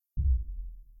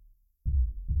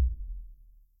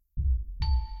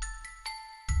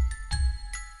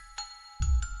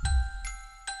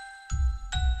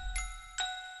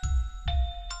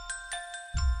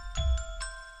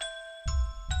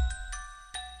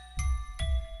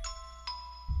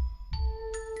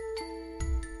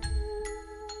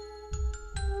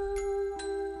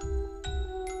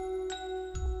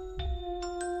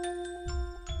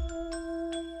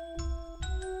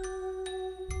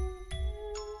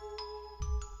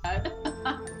that.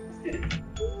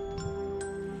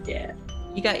 Yeah.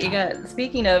 You got,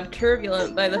 speaking of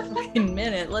turbulent by the fucking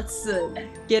minute, let's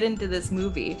get into this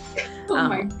movie. Oh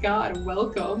my God,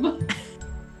 welcome.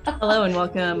 Hello and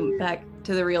welcome back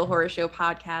to the Real Horror Show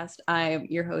podcast. I'm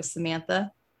your host,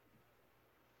 Samantha.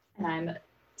 And I'm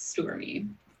Stormy.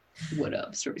 What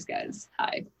up, Stormy's guys?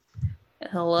 Hi.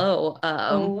 Hello.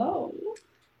 Hello.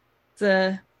 It's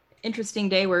a interesting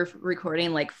day. We're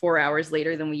recording like 4 hours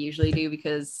later than we usually do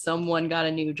because someone got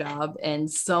a new job and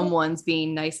someone's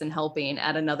being nice and helping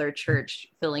at another church,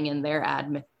 filling in their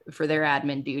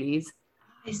admin duties.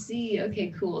 I see.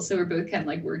 Okay, cool. So we're both kind of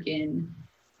like working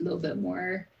a little bit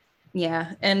more.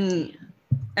 Yeah. And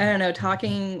I don't know,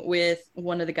 talking with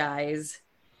one of the guys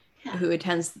who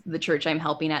attends the church I'm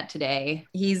helping at today,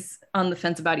 he's on the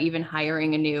fence about even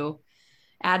hiring a new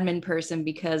admin person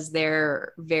because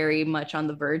they're very much on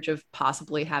the verge of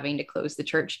possibly having to close the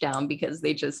church down because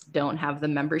they just don't have the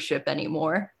membership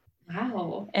anymore.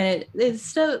 Wow. And it's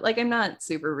still like, I'm not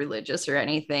super religious or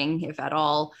anything, if at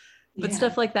all, but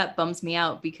stuff like that bums me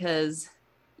out because,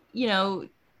 you know,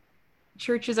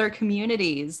 churches are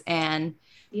communities and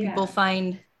people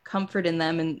find comfort in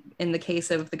them. And in the case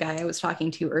of the guy I was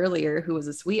talking to earlier, who was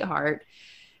a sweetheart,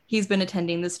 he's been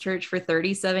attending this church for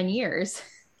 37 years.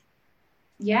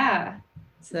 Yeah.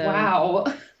 So,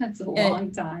 wow. That's a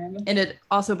long time. And it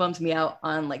also bums me out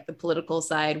on like the political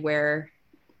side where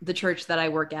the church that I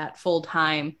work at full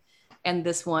time and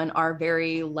this one are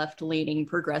very left-leaning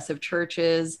progressive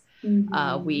churches.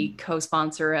 Mm-hmm. We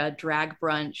co-sponsor a drag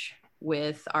brunch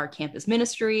with our campus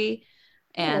ministry,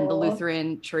 and the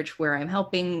Lutheran church where I'm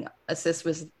helping assists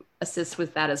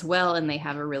with that as well. And they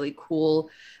have a really cool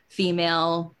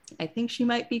female, I think she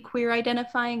might be queer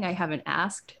identifying. I haven't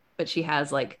asked, but she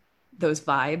has like those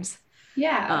vibes.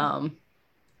 Yeah.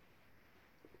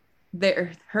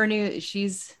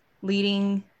 She's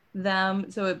leading them.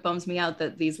 So it bums me out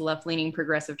that these left-leaning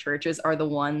progressive churches are the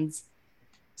ones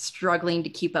struggling to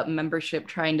keep up membership,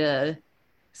 trying to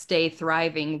stay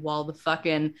thriving while the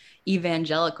fucking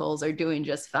evangelicals are doing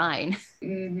just fine.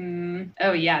 Mm-hmm.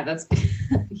 Oh yeah, that's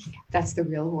the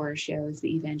real horror show, is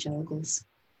the evangelicals.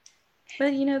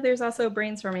 But you know, there's also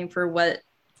brainstorming for what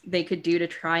they could do to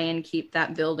try and keep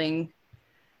that building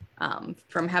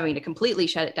from having to completely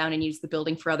shut it down and use the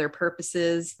building for other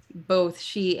purposes. Both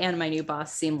she and my new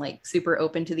boss seem like super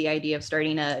open to the idea of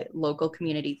starting a local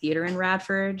community theater in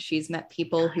Radford. She's met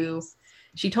people who,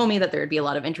 she told me that there would be a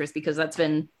lot of interest because that's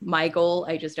been my goal.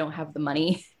 I just don't have the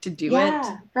money to do it.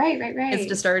 Right. It's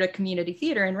to start a community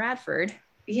theater in Radford.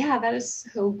 Yeah, that is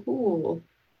so cool.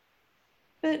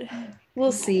 But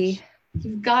we'll see.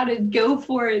 You've got to go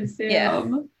for it, Sam.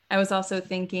 Yeah. I was also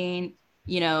thinking,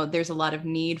 you know, there's a lot of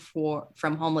need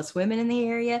from homeless women in the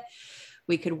area.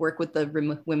 We could work with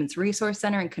the Women's Resource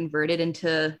Center and convert it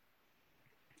into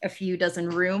a few dozen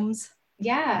rooms.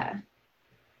 Yeah.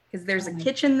 Because there's a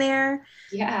kitchen there.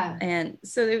 Yeah. And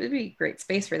so it would be great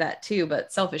space for that too.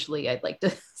 But selfishly, I'd like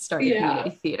to start a community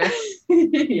theater.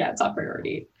 Yeah, top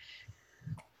priority.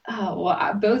 Oh,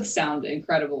 well, both sound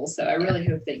incredible. So I really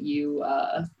hope that you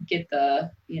get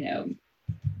the, you know,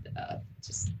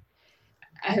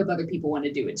 I hope other people want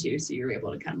to do it too. So you're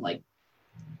able to kind of like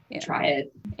try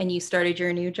it. And you started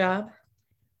your new job?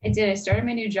 I did. I started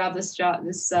my new job. This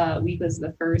week was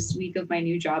the first week of my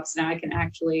new job. So now I can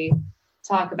actually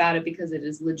talk about it because it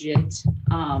is legit.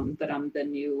 But I'm the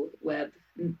new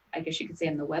I guess you could say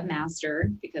I'm the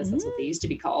webmaster because that's what they used to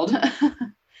be called.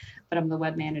 But I'm the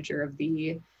web manager of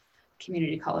the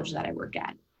community college that I work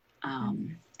at.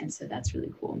 And so that's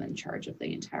really cool. I'm in charge of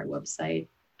the entire website.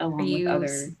 Are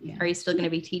you still going to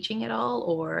be teaching at all,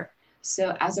 or?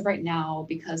 So as of right now,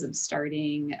 because I'm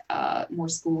starting more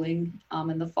schooling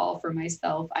in the fall for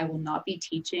myself, I will not be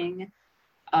teaching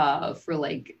for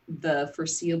like the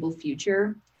foreseeable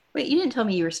future. Wait, you didn't tell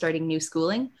me you were starting new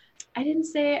schooling? I didn't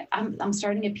say. I'm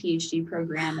starting a PhD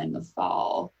program in the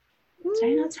fall. Did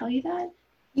I not tell you that?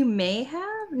 You may have.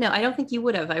 No, I don't think you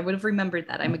would have. I would have remembered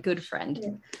that. I'm a good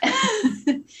friend.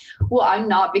 Well, I'm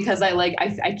not, because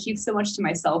I keep so much to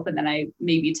myself, and then I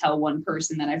maybe tell one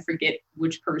person, then I forget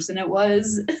which person it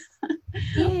was.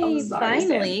 Yay,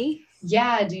 finally. Sam.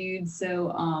 Yeah, dude.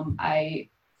 So I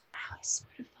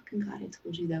swear to fucking God, I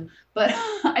told you though. But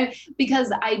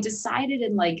because I decided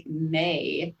in like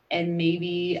May, and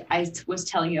maybe I was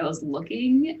telling you I was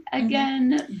looking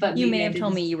again, but you may have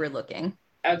told me you were looking.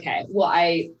 Okay. Well,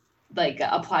 I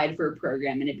applied for a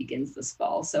program and it begins this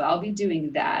fall. So I'll be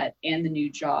doing that and the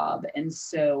new job. And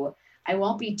so I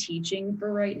won't be teaching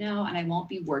for right now, and I won't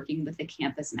be working with the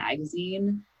campus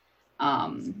magazine.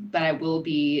 But I will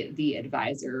be the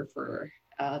advisor for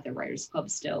the Writers Club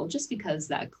still, just because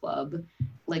that club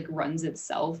like runs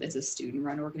itself. It's a student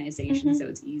run organization, so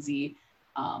it's easy.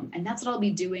 And that's what I'll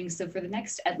be doing. So for the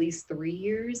next at least 3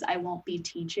 years, I won't be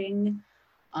teaching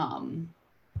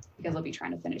because I'll be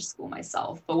trying to finish school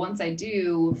myself. But once I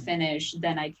do finish,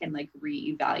 then I can like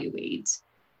reevaluate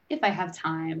if I have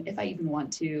time, if I even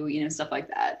want to, you know, stuff like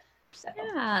that. So.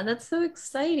 Yeah, that's so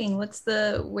exciting.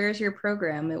 Where's your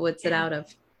program? What's it out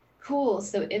of? Cool.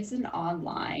 So it's an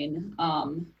online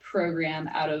program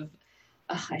out of,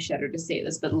 I shudder to say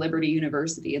this, but Liberty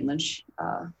University in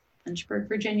Lynchburg,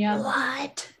 Virginia.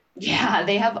 What? Yeah,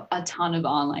 they have a ton of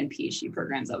online PhD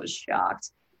programs. I was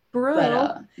shocked. Bro.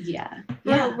 But yeah.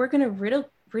 Bro, yeah. We're going to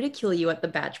ridicule you at the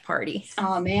batch party.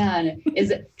 Oh man.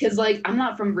 Is it because like I'm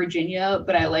not from Virginia,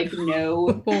 but I like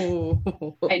know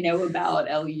I know about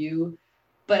LU,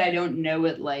 but I don't know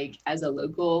it like as a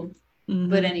local.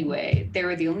 But anyway, they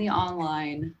were the only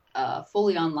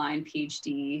fully online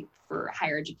PhD for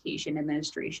higher education,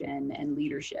 administration, and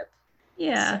leadership.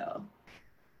 Yeah. So,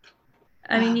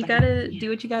 I mean, you gotta do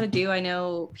what you gotta do. I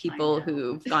know people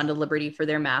who've gone to Liberty for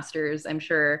their masters, I'm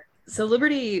sure. So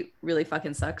Liberty really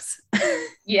fucking sucks.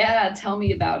 Yeah, tell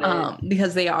me about it.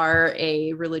 Because they are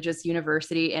a religious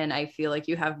university, and I feel like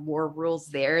you have more rules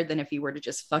there than if you were to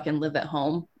just fucking live at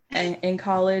home in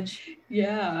college.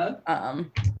 Yeah.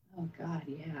 Oh God,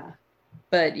 yeah.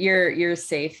 But you're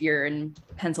safe. You're in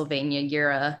Pennsylvania.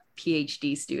 You're a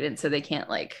PhD student, so they can't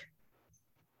like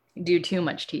do too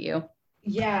much to you.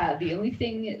 Yeah, the only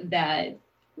thing that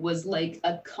was like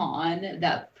a con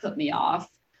that put me off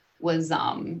was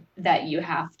that you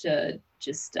have to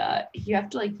just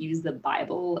like use the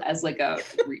Bible as like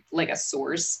a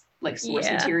source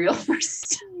material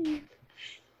first. And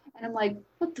I'm like,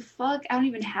 what the fuck? I don't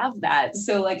even have that.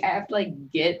 So like I have to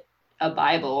like get a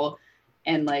Bible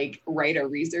and like write a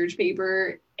research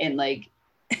paper and like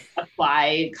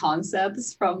apply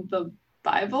concepts from the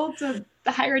Bible to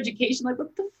the higher education. Like,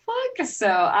 what the fuck? So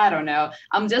I don't know.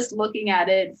 I'm just looking at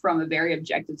it from a very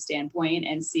objective standpoint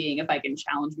and seeing if I can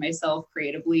challenge myself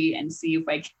creatively and see if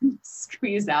I can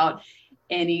squeeze out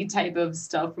any type of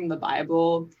stuff from the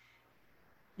Bible,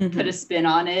 put a spin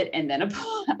on it, and then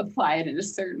apply it in a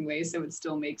certain way so it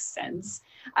still makes sense.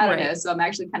 I don't know. So I'm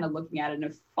actually kind of looking at it in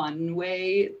a fun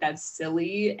way that's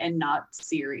silly and not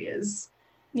serious.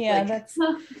 Yeah, like, that's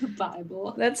the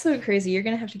Bible. That's so crazy. You're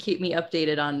gonna have to keep me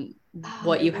updated on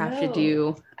what you have to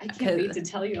do. I can't wait to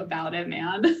tell you about it,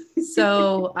 man.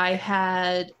 So I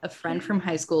had a friend from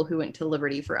high school who went to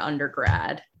Liberty for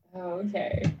undergrad. Oh,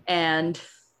 okay. And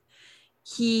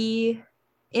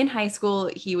in high school,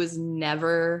 he was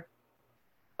never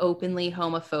openly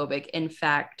homophobic. In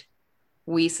fact,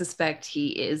 we suspect he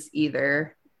is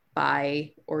either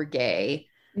bi or gay.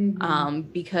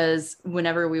 Because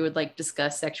whenever we would like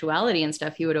discuss sexuality and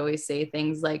stuff, he would always say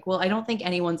things like, well, I don't think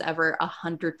anyone's ever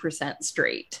 100%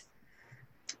 straight.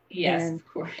 Yes, of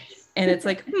course. And it's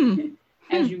like,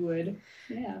 as you would.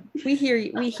 Yeah. We hear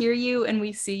you and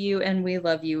we see you and we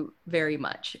love you very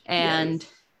much. And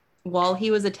while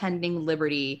he was attending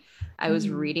Liberty, I was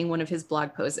reading one of his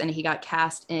blog posts and he got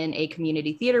cast in a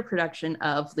community theater production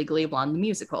of Legally Blonde the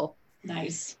musical.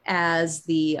 Nice. As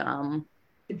the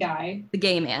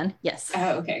gay man. Yes.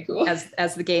 Oh, okay, cool.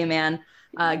 As the gay man,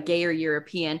 gay or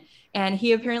European. And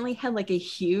he apparently had like a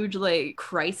huge like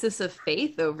crisis of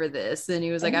faith over this. And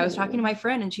he was like, I was talking to my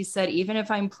friend and she said, even if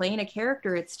I'm playing a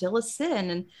character, it's still a sin.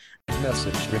 And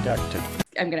message redacted.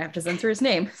 I'm going to have to censor his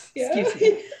name. Yeah. Excuse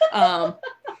me.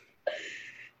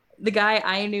 The guy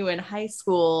I knew in high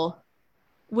school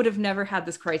would have never had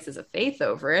this crisis of faith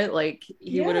over it. Like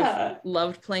he would have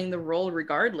loved playing the role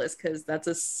regardless, because that's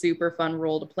a super fun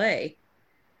role to play.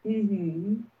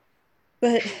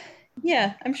 But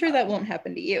yeah, I'm sure that won't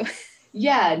happen to you.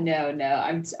 Yeah, no.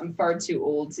 I'm far too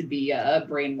old to be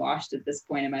brainwashed at this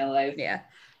point in my life. Yeah,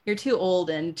 you're too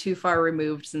old and too far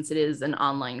removed since it is an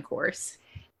online course.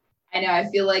 I know. I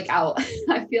feel like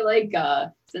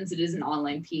since it is an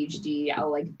online PhD,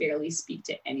 I'll like barely speak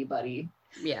to anybody.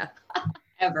 Yeah.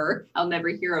 Ever. I'll never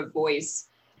hear a voice.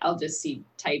 I'll just see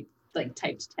typed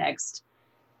text,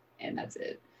 and that's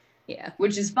it. Yeah.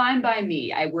 Which is fine by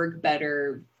me. I work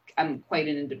better. I'm quite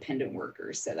an independent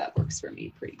worker, so that works for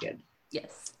me pretty good.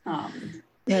 Yes.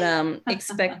 But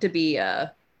expect to be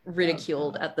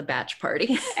ridiculed at the batch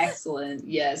party. Excellent.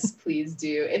 Yes, please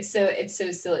do. It's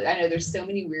so silly. I know there's so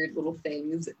many weird little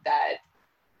things that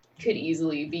could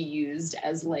easily be used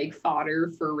as like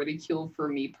fodder for ridicule for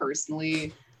me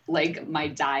personally, like my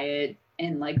diet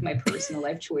and like my personal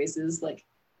life choices. Like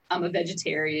I'm a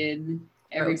vegetarian,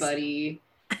 everybody.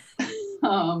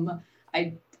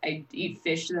 I eat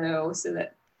fish though, so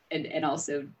that and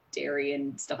also dairy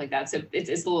and stuff like that. So it's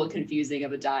a little confusing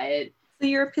of a diet. So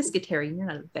you're a pescatarian, you're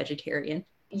not a vegetarian.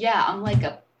 Yeah, I'm like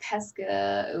a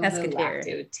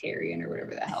pescatarian or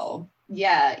whatever the hell.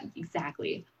 Yeah,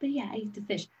 exactly. But yeah, I eat the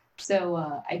fish.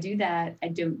 So I do that. I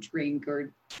don't drink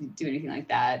or do anything like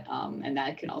that. And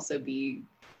that can also be,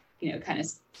 kind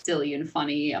of silly and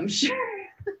funny, I'm sure.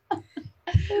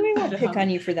 We won't pick on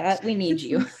you for that. We need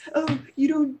you. Oh, you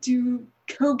don't do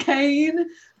cocaine?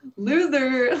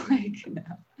 Loser. Like, no.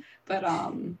 But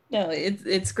no,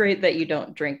 it's great that you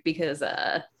don't drink because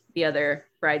the other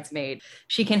bridesmaid,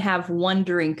 she can have one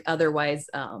drink, otherwise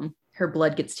her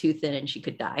blood gets too thin and she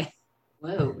could die.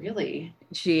 Whoa, really?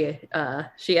 She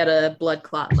had a blood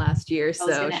clot last year,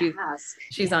 so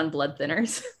she's on blood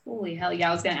thinners. Holy hell,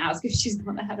 yeah, I was gonna ask if she's the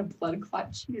one that had a blood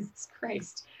clot. Jesus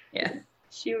Christ. Yeah.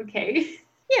 She okay?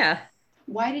 Yeah.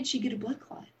 Why did she get a blood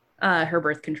clot? Her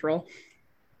birth control.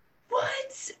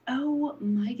 What? Oh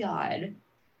my God.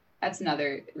 That's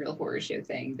another real horror show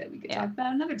thing that we could talk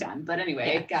about another time. But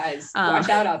anyway, guys, watch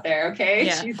out there, okay?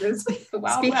 Yeah. Jesus, the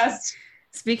Wild West.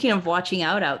 Speaking of watching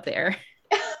out there.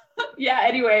 Yeah,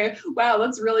 anyway, wow,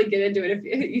 let's really get into it.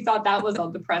 If you thought that was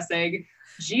all depressing,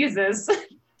 Jesus.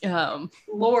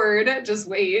 Lord, just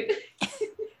wait.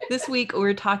 This week,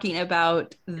 we're talking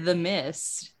about The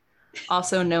Mist,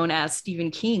 also known as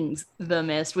Stephen King's The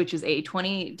Mist, which is a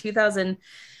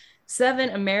 2007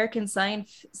 American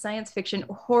science fiction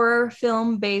horror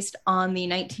film based on the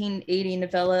 1980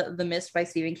 novella The Mist by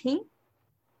Stephen King.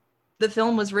 The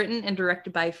film was written and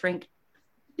directed by Frank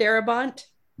Darabont.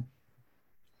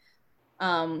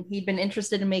 He'd been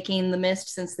interested in making The Mist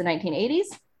since the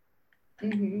 1980s.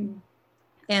 Mm-hmm.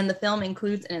 And the film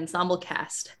includes an ensemble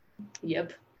cast.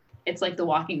 Yep. It's like the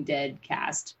Walking Dead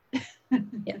cast.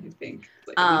 Yeah. I think.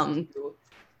 And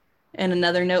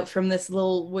another note from this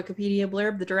little Wikipedia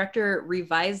blurb, the director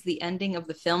revised the ending of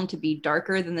the film to be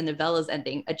darker than the novella's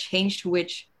ending, a change to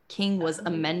which King was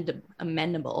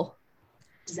amenable.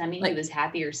 Does that mean he was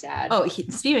happy or sad? Oh,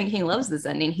 Stephen King loves this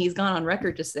ending. He's gone on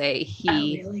record to say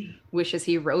he wishes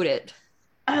he wrote it.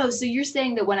 Oh, so you're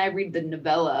saying that when I read the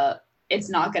novella, it's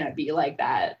not going to be like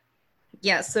that?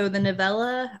 Yeah, so the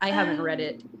novella, I haven't read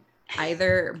it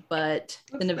either, but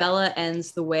the novella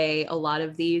ends the way a lot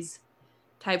of these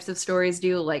types of stories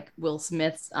do, like Will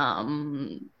Smith's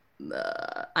I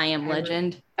Am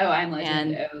Legend. Oh, I Am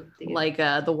Legend. And like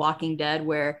The Walking Dead,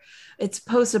 where it's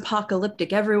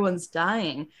post-apocalyptic, everyone's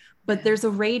dying, but there's a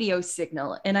radio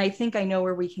signal, and I think I know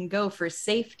where we can go for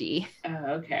safety. Oh,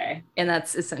 okay. And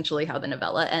that's essentially how the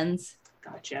novella ends.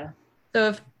 Gotcha. So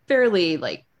a fairly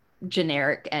like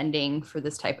generic ending for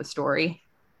this type of story.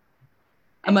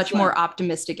 A much more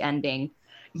optimistic ending.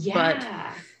 Yeah. But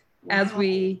as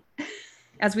we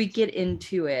get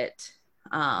into it,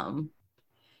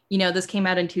 this came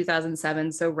out in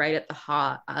 2007, so right at the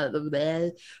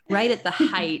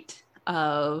height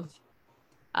of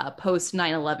post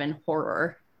 9/11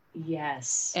 horror.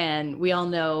 Yes. And we all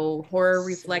know horror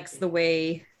reflects the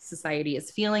way society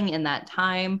is feeling in that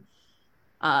time.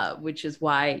 Which is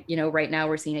why, right now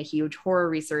we're seeing a huge horror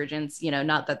resurgence,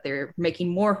 not that they're making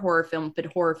more horror films, but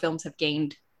horror films have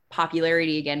gained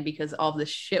popularity again because all the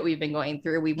shit we've been going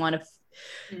through. We want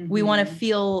to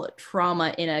feel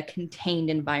trauma in a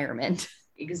contained environment.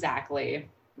 Exactly.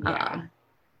 Yeah.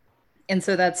 And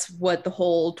so that's what the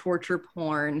whole torture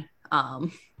porn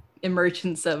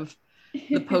emergence of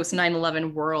the post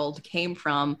 9/11 world came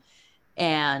from.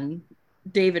 And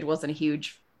David wasn't a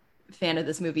huge fan of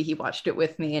this movie. He watched it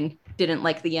with me and didn't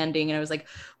like the ending, and I was like,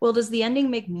 well, does the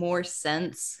ending make more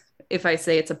sense if I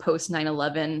say it's a post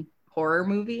 9/11 horror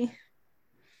movie?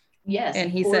 Yes.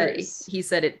 And he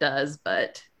said it does,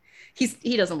 but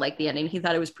he doesn't like the ending. He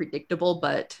thought it was predictable,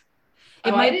 but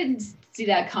I didn't see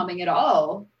that coming at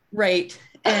all. Right.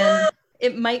 And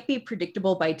it might be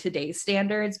predictable by today's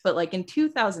standards, but like in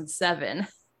 2007,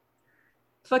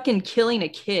 fucking killing a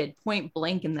kid point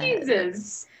blank in the head.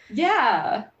 Jesus.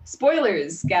 Yeah.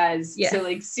 Spoilers, guys. Yeah. So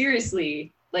like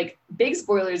seriously, like big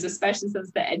spoilers, especially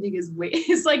since the ending is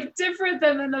like different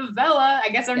than the novella. I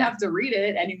guess I don't have to read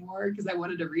it anymore because I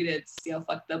wanted to read it to see how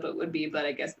fucked up it would be, but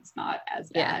I guess it's not as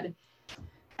bad.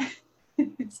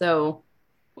 So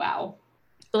wow.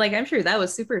 But like I'm sure that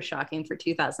was super shocking for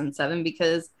 2007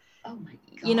 because oh my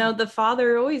God. The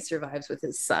father always survives with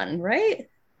his son, right?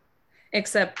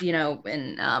 Except,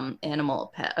 in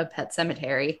Pet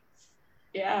Cemetery.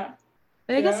 Yeah.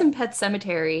 But I guess in Pet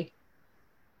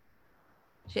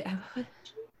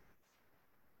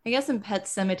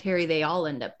Cemetery, they all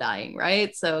end up dying,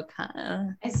 right? So kind of.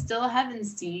 I still haven't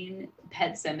seen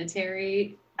Pet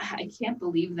Cemetery. I can't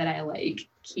believe that I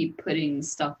keep putting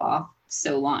stuff off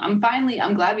so long. I'm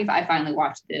glad I finally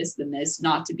watched The Mist,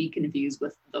 not to be confused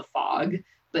with The Fog,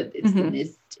 but it's The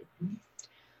Mist.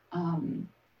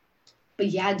 But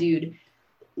yeah, dude,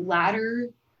 latter,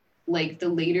 like the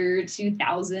later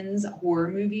 2000s horror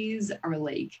movies are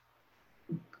like,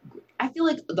 I feel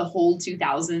like the whole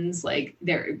 2000s, like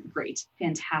they're great,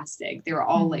 fantastic. They're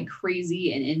all like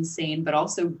crazy and insane, but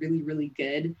also really, really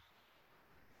good.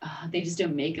 They just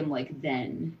don't make them like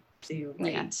then. So you're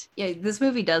right. Yeah, this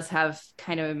movie does have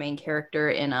kind of a main character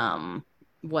in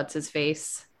what's his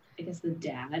face? I guess the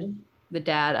dad. The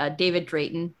dad, David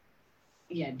Drayton.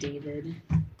 Yeah, David.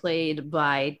 Played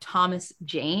by Thomas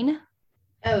Jane.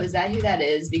 Oh, is that who that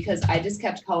is? Because I just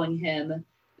kept calling him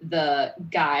the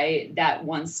guy that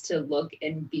wants to look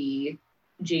and be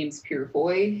James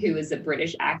Purefoy, who is a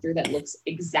British actor that looks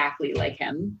exactly like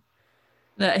him.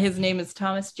 His name is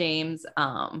Thomas James.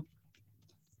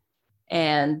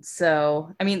 And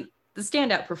so, I mean, the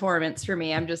standout performance for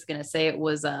me, I'm just going to say it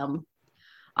was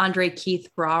Andre Keith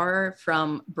Brower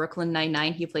from Brooklyn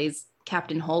Nine-Nine. He plays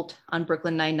Captain Holt on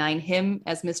Brooklyn Nine-Nine. Him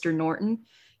as Mr. Norton,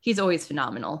 he's always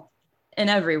phenomenal in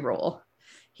every role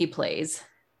he plays.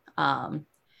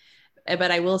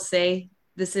 But I will say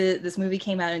this movie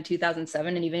came out in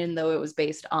 2007, and even though it was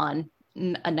based on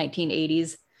a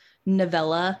 1980s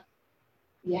novella,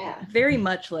 very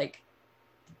much like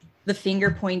the finger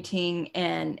pointing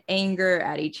and anger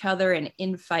at each other and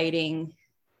infighting,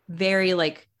 very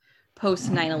like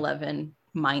post 9/11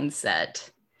 mindset.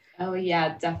 Oh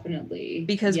yeah, definitely.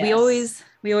 Because we always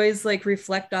like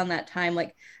reflect on that time.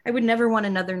 Like, I would never want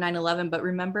another 9/11, but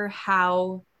remember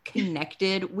how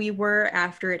connected we were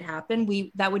after it happened.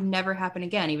 That would never happen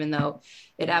again, even though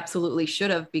it absolutely should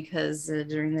have, because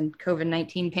during the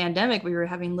COVID-19 pandemic, we were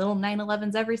having little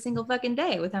 9/11s every single fucking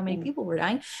day with how many people were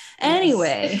dying.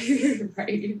 Anyway,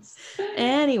 right.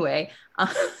 Anyway,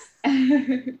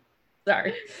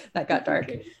 sorry, that got dark.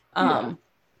 Okay.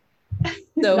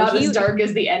 So not as dark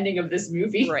as the ending of this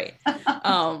movie, right?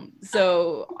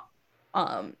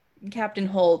 Captain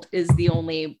Holt is the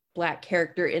only Black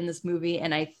character in this movie,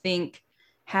 and I think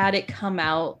had it come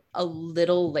out a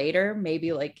little later,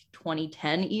 maybe like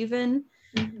 2010 even,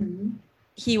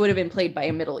 he would have been played by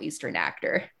a Middle Eastern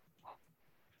actor.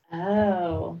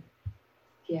 Oh,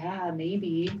 yeah,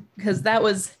 maybe, because that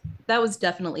was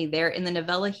definitely there. In the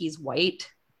novella, he's white.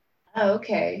 Oh,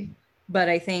 okay. But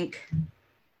I think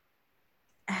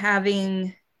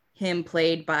having him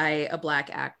played by a Black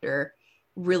actor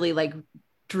really like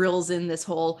drills in this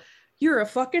whole, you're a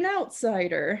fucking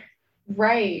outsider.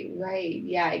 Right.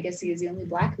 Yeah, I guess he is the only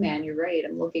Black man. You're right.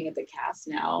 I'm looking at the cast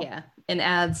now. Yeah, and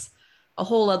adds a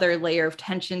whole other layer of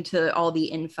tension to all the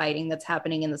infighting that's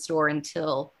happening in the store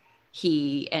until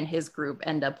he and his group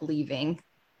end up leaving.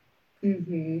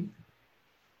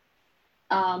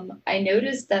 I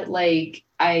noticed that, like,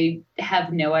 I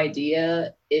have no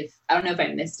idea I don't know if I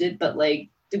missed it, but like,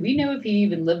 do we know if he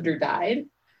even lived or died?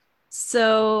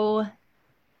 So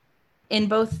in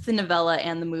both the novella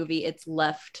and the movie, it's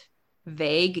left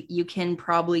vague. You can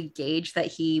probably gauge that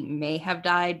he may have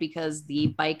died because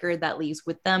the biker that leaves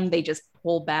with them, they just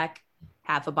pull back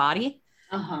half a body.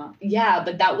 Yeah,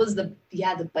 but that was the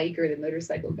biker, the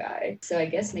motorcycle guy. So I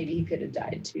guess maybe he could have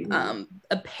died too.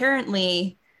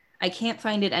 Apparently, I can't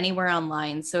find it anywhere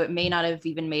online, so it may not have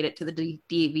even made it to the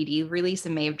DVD release. It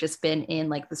may have just been in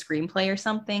like the screenplay or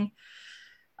something.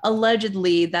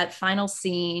 Allegedly, that final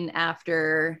scene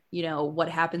after, what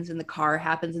happens in the car,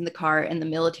 and the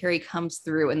military comes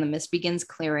through and the mist begins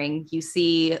clearing. You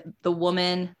see the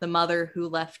woman, the mother who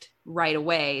left right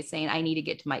away saying, I need to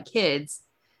get to my kids.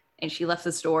 And she left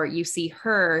the store. You see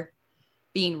her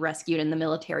being rescued in the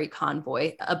military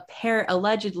convoy.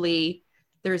 Allegedly,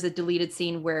 there's a deleted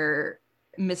scene where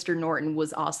Mr. Norton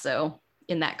was also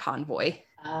in that convoy.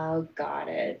 Oh, got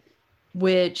it.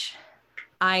 Which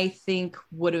I think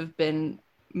would have been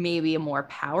maybe a more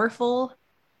powerful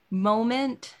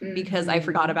moment because I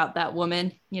forgot about that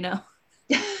woman, Yeah.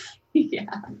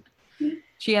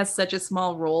 She has such a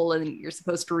small role and you're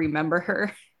supposed to remember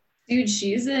her. Dude,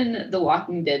 she's in The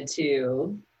Walking Dead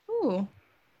too. Ooh.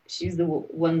 She's the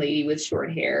one lady with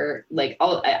short hair. Like,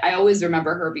 I always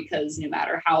remember her because no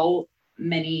matter how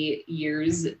many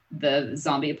years the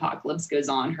zombie apocalypse goes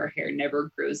on, her hair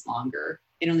never grows longer.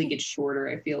 It only gets shorter,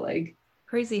 I feel like.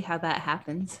 Crazy how that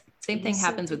happens. Same thing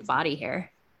happens with body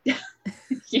hair.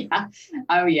 Yeah.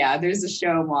 Oh yeah. There's a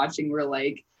show I'm watching where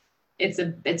like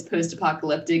it's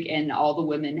post-apocalyptic and all the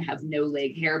women have no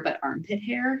leg hair but armpit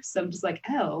hair. So I'm just like,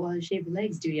 oh, well, shave your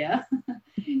legs, do ya?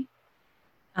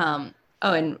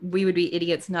 Oh, and we would be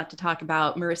idiots not to talk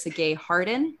about Marissa Gay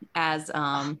Harden as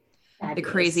the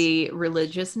crazy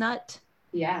religious nut.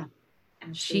 Yeah.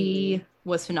 Absolutely. She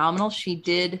was phenomenal. She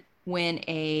did win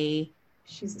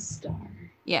She's a star.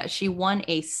 Yeah, she won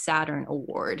a Saturn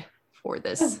Award for Oh,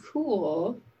 this.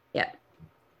 cool. Yeah.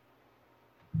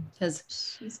 Because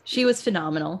She's she was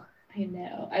phenomenal. I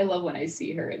know. I love when I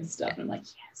see her and stuff. And I'm like,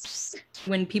 yes.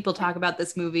 When people talk about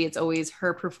this movie, it's always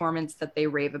her performance that they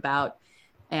rave about,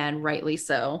 and rightly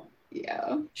so.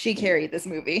 Yeah. She carried this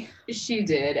movie. She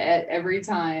did. At every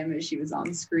time she was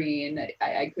on screen,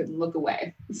 I couldn't look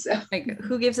away. So Like,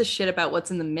 who gives a shit about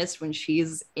what's in the mist when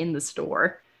she's in the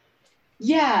store?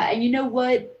 yeah, and you know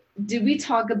what? Did we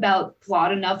talk about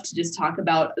plot enough to just talk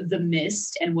about the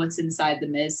mist and what's inside the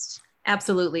mist?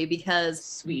 Absolutely, because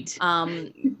Sweet.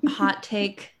 hot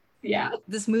take, Yeah.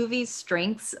 this movie's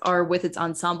strengths are with its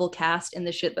ensemble cast and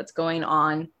the shit that's going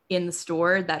on in the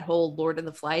store, that whole Lord of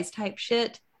the Flies type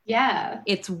shit. Yeah.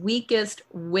 It's weakest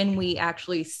when we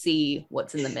actually see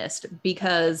what's in the mist,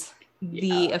 because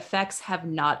the effects have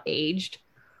not aged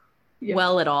Yeah.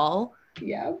 well at all.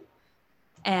 Yeah.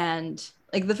 And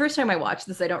like the first time I watched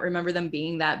this, I don't remember them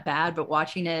being that bad, but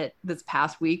watching it this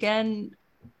past weekend,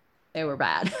 they were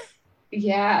bad.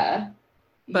 Yeah.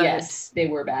 But- yes, they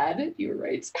were bad. You were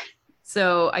right.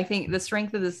 So I think the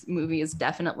strength of this movie is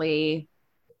definitely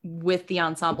with the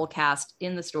ensemble cast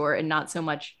in the store and not so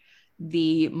much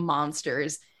the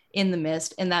monsters in the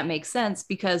mist. And that makes sense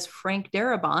because Frank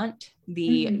Darabont,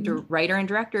 the writer and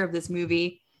director of this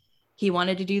movie, he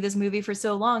wanted to do this movie for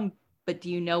so long. But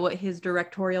do you know what his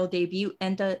directorial debut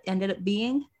ended up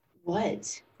being?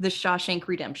 What? The Shawshank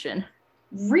Redemption.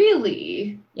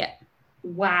 Really? Yeah.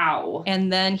 Wow.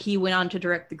 And then he went on to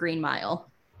direct The Green Mile.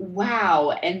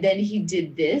 Wow. And then he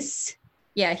did this?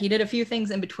 Yeah, he did a few things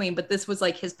in between, but this was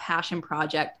like his passion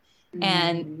project.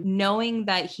 And knowing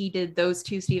that he did those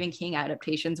two Stephen King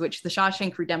adaptations, which The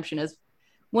Shawshank Redemption is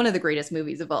one of the greatest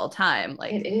movies of all time.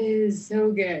 Like, it is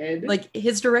so good. like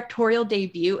his directorial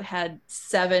debut had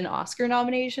 7 Oscar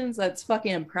nominations. That's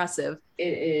fucking impressive.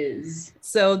 It is.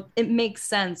 So it makes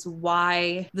sense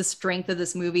why the strength of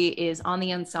this movie is on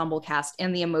the ensemble cast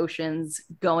and the emotions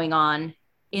going on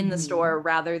in the store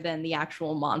rather than the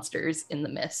actual monsters in the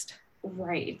mist.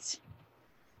 Right.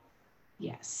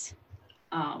 Yes.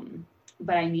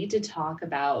 But I need to talk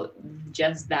about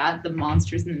just that, the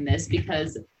monsters in the mist,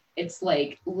 because it's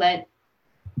like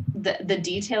the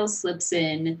detail slips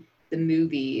in the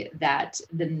movie that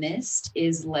the mist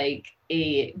is like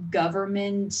a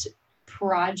government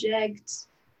project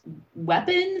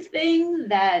weapon thing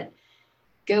that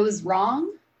goes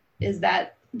wrong.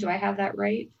 Do I have that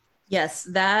right? Yes,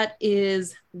 that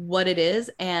is what it is.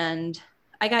 And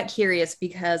I got curious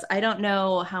because I don't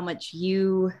know how much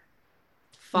you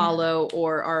follow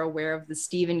or are aware of the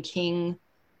Stephen King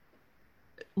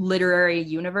literary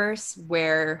universe,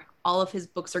 where all of his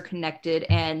books are connected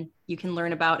and you can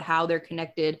learn about how they're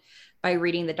connected by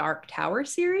reading the Dark Tower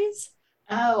series.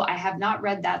 Oh, I have not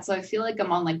read that, so I feel like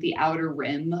I'm on like the outer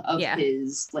rim of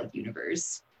his like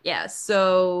universe. Yeah,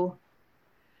 so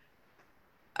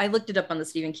I looked it up on the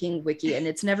Stephen King wiki and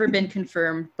it's never been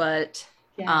confirmed, but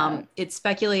it's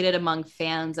speculated among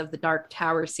fans of the Dark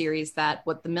Tower series that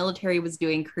what the military was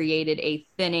doing created a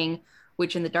thinning,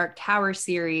 which in the Dark Tower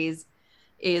series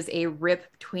is a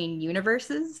rip between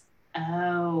universes.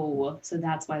 Oh, so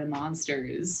that's why the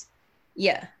monsters.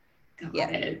 Yeah. Got yeah.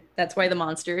 it. That's why the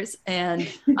monsters. And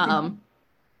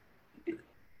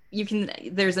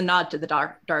there's a nod to the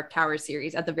Dark Tower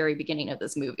series at the very beginning of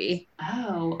this movie.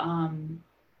 Oh,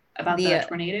 about the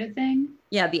tornado thing?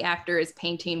 Yeah, the actor is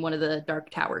painting one of the Dark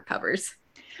Tower covers.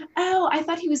 Oh, I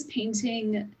thought he was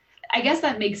painting. I guess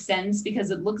that makes sense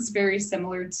because it looks very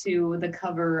similar to the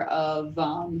cover of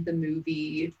the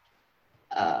movie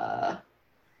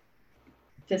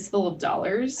Fistful of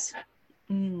Dollars.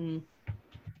 Mm-hmm.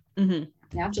 I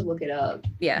have to look it up.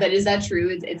 Yeah. But is that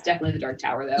true? It's definitely the Dark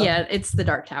Tower, though. Yeah, it's the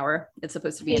Dark Tower. It's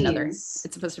supposed to be it's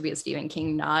supposed to be a Stephen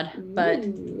King nod. Ooh. But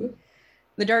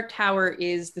the Dark Tower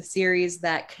is the series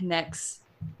that connects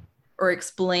or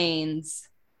explains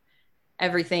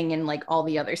everything in like all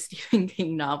the other Stephen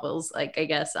King novels. Like, I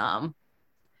guess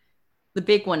the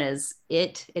big one is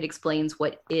It. It explains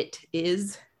what it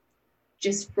is.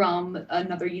 Just from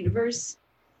another universe?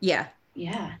 Yeah.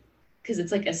 Yeah. Because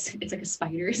it's like a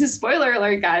spider. It's a spoiler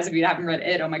alert, guys, if you haven't read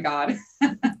It. Oh my God.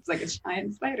 It's like a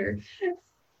giant spider.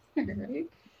 Right?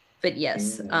 But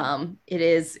yes, it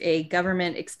is a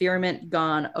government experiment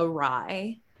gone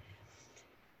awry.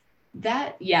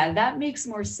 That makes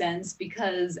more sense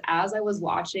because as I was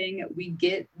watching, we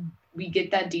get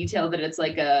that detail that it's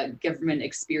like a government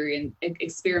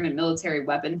experiment military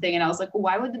weapon thing. And I was like, well,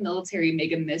 why would the military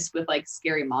make a mist with like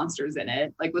scary monsters in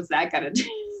it? Like, what's that gonna do?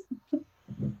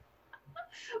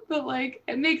 But like,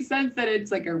 it makes sense that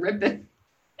it's like a rip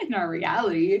in our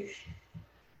reality.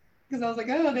 Because I was like,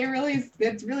 oh,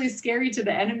 it's really scary to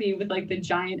the enemy with like the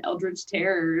giant eldritch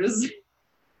terrors.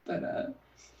 But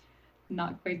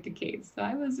not quite the case. So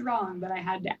I was wrong, but I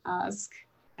had to ask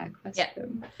that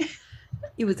question. Yeah.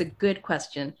 It was a good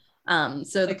question.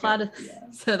 So the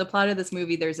plot of this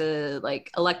movie, there's a like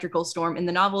electrical storm. In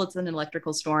the novel, it's an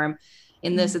electrical storm.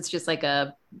 In this, it's just like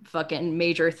a fucking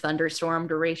major thunderstorm,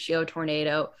 derecho,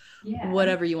 tornado,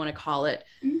 whatever you want to call it.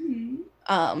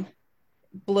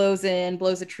 Blows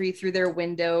a tree through their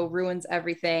window, ruins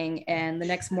everything. And the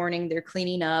next morning they're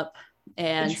cleaning up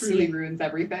and it truly ruins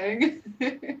everything.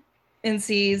 and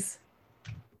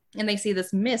they see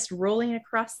this mist rolling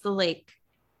across the lake.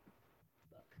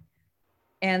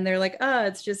 And they're like,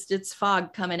 oh, it's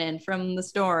fog coming in from the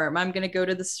storm. I'm going to go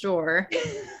to the store.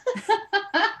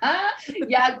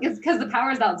 Yeah, because the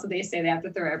power's out. So they say they have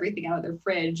to throw everything out of their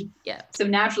fridge. Yeah. So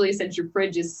naturally, since your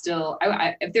fridge is still,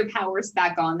 if their power's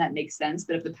back on, that makes sense.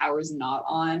 But if the power's not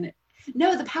on,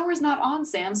 no, the power's not on,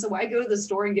 Sam. So why go to the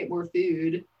store and get more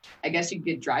food? I guess you could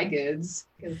get dry goods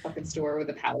at the fucking store where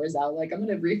the power's out. Like, I'm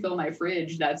going to refill my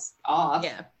fridge. That's off.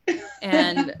 Yeah.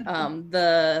 And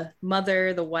the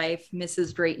mother, the wife,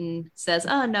 Mrs. Drayton, says,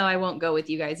 oh, no, I won't go with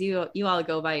you guys. You all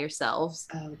go by yourselves.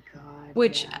 Oh, God.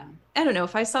 Which, yeah. I don't know,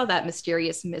 if I saw that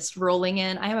mysterious mist rolling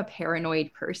in, I am a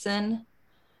paranoid person.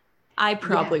 I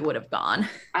probably would have gone.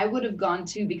 I would have gone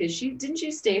too, because didn't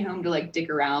she stay home to like dick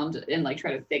around and like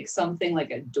try to fix something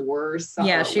like a door or something?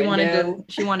 Yeah, she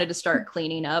wanted to start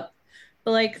cleaning up.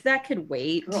 But like that could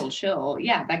wait. Girl, chill.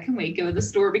 Yeah, that can wait. Go to the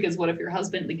store, because what if your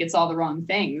husband gets all the wrong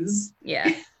things?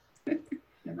 Yeah.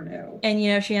 Never know.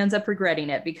 And she ends up regretting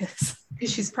it because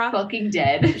she's fucking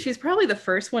dead. She's probably the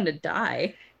first one to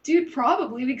die. Dude,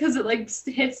 probably, because it like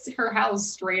hits her house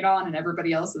straight on and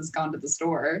everybody else has gone to the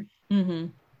store. Mm-hmm.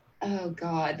 Oh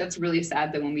God, that's really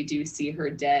sad that when we do see her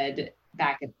dead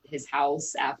back at his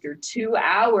house after 2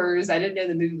 hours. I didn't know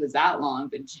the movie was that long,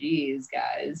 but geez,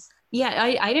 guys. Yeah,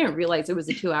 I didn't realize it was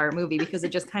a 2-hour movie because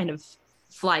it just kind of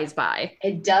flies by.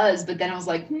 It does, but then I was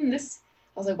like, I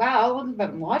was like, wow, how long have I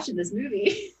been watching this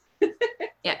movie?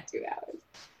 Yeah. 2 hours.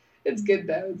 It's good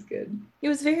though, it's good. It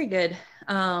was very good.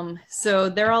 So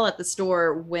they're all at the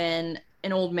store when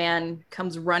an old man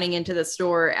comes running into the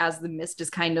store as the mist is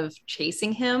kind of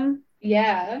chasing him.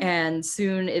 Yeah. And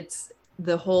soon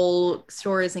the whole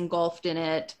store is engulfed in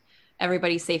it.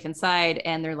 Everybody's safe inside.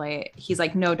 And he's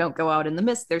like, no, don't go out in the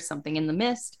mist. There's something in the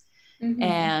mist. Mm-hmm.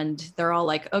 And they're all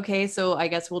like, okay, so I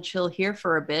guess we'll chill here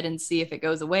for a bit and see if it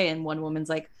goes away. And one woman's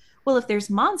like, well, if there's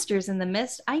monsters in the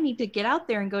mist, I need to get out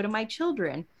there and go to my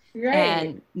children. Right.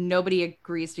 And nobody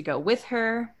agrees to go with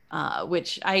her,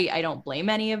 which I don't blame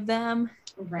any of them,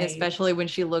 right. Especially when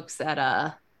she looks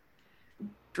at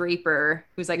Draper,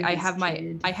 who's like, I have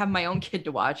my own kid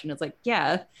to watch, and it's like,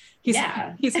 he's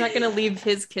not gonna leave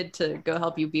his kid to go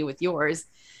help you be with yours.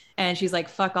 And she's like,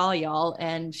 fuck all y'all,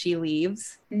 and she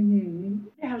leaves.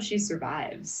 Mm-hmm. How she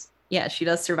survives. Yeah, she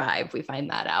does survive. We find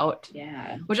that out.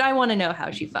 Yeah. Which I want to know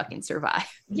how she fucking survived.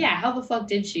 Yeah, how the fuck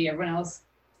did she? Everyone else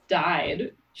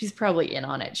died. She's probably in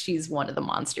on it. She's one of the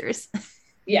monsters.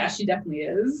 Yeah, she definitely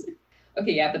is.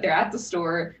 Okay, yeah, but they're at the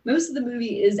store. Most of the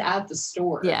movie is at the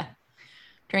store. Yeah.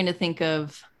 Trying to think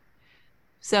of...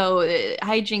 So,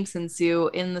 hijinks ensue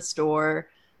in the store.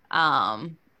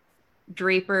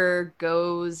 Draper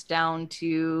goes down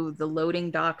to the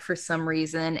loading dock for some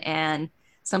reason, and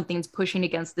something's pushing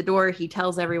against the door. He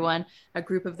tells everyone. A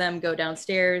group of them go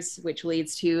downstairs, which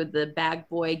leads to the bag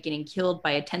boy getting killed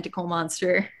by a tentacle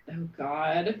monster. Oh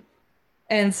God.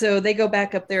 And so they go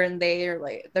back up there, and they're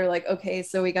like, okay,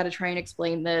 so we got to try and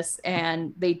explain this.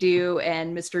 And they do.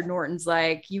 And Mr. Norton's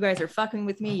like, you guys are fucking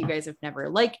with me. You guys have never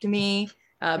liked me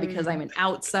because I'm an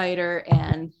outsider.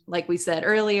 And like we said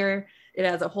earlier, it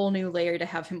adds a whole new layer to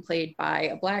have him played by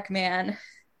a black man.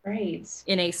 Right.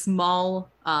 In a small,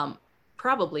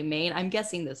 probably Maine. I'm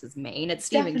guessing this is Maine. It's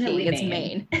Stephen King. It's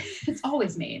Maine. It's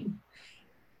always Maine.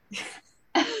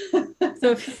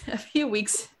 So a few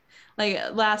weeks, like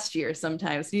last year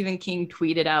sometime, Stephen King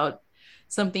tweeted out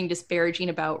something disparaging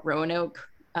about Roanoke,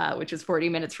 which is 40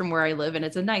 minutes from where I live. And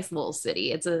it's a nice little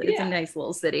city. It's a nice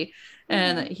little city.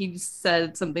 And he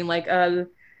said something like,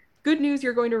 good news,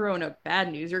 you're going to Roanoke.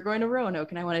 Bad news, you're going to Roanoke.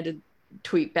 And I wanted to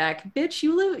tweet back, bitch,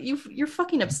 you're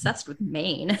fucking obsessed with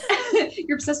Maine.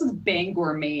 You're obsessed with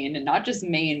Bangor, Maine, and not just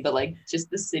Maine, but like just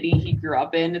the city he grew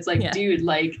up in. It's like, dude,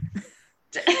 like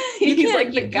he's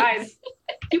like the guys.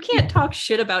 You can't talk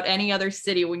shit about any other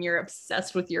city when you're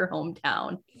obsessed with your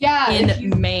hometown. Yeah,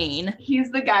 in Maine. He's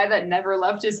the guy that never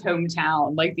left his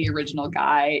hometown, like the original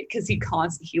guy, because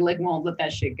he like won't let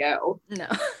that shit go. No.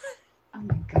 Oh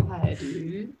my God,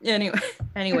 dude.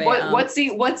 Anyway,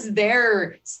 What's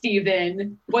there,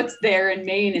 Stephen? What's there in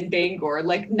Maine and Bangor?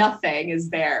 Like nothing is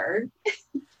there.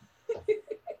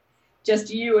 Just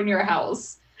you and your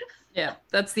house. Yeah,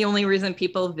 that's the only reason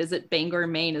people visit Bangor,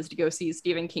 Maine, is to go see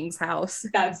Stephen King's house.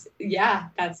 That's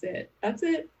it. That's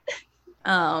it.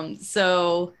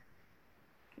 So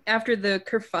after the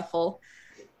kerfuffle,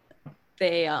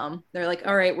 they're like,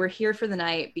 all right, we're here for the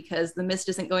night because the mist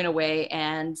isn't going away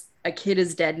and a kid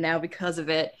is dead now because of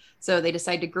it. So they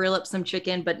decide to grill up some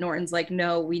chicken, but Norton's like,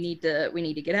 no, we need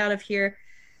to get out of here.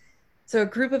 So a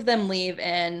group of them leave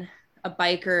and a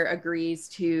biker agrees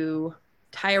to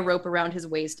tie a rope around his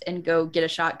waist and go get a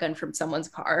shotgun from someone's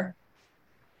car.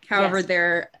 However,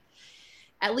 Yes.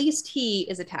 at least he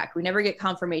is attacked. We never get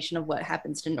confirmation of what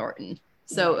happens to Norton.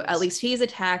 So Right. at least he's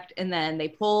attacked, and then they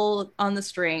pull on the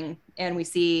string and we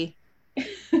see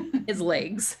his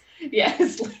legs,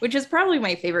 Yes. which is probably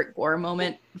my favorite gore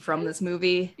moment from this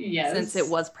movie. Yes. Since it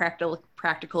was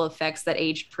practical effects that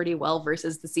aged pretty well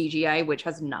versus the CGI, which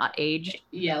has not aged.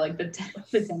 Yeah, like the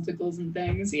tentacles and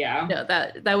things. Yeah. No,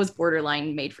 that was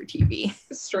borderline made for TV.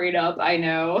 Straight up, I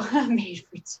know. Made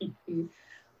for TV.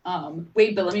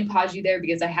 Wait, but let me pause you there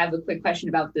because I have a quick question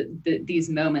about these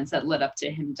moments that led up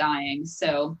to him dying.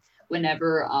 So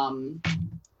whenever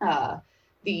I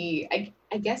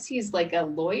guess he's like a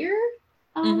lawyer,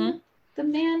 the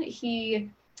man,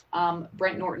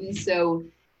 Brent Norton. So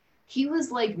he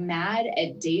was like mad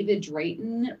at David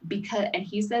Drayton and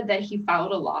he said that he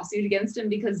filed a lawsuit against him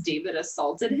because David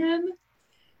assaulted him.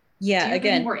 Yeah, Do you have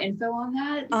again, any more info on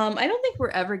that? I don't think we're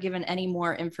ever given any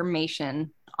more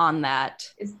information on that.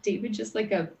 Is David just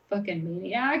like a fucking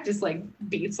maniac? Just like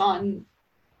beats on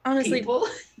Honestly, people?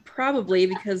 probably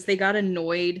because they got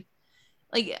annoyed.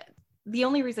 Like, the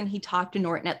only reason he talked to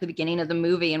Norton at the beginning of the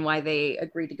movie and why they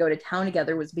agreed to go to town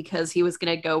together was because he was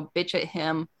going to go bitch at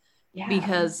him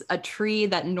because a tree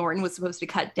that Norton was supposed to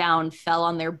cut down fell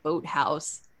on their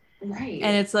boathouse. Right.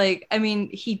 And it's like, I mean,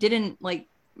 he didn't like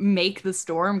make the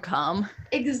storm come.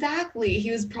 Exactly.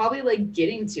 He was probably like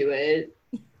getting to it.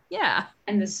 Yeah.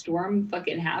 And the storm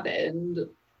fucking happened.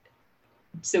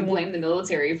 So blame the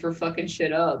military for fucking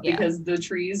shit up because the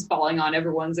trees falling on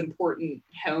everyone's important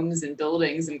homes and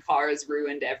buildings and cars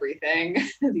ruined everything.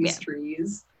 These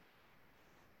trees.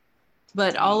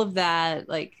 But all of that,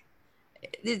 like,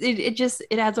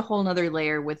 it adds a whole nother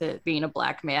layer with it being a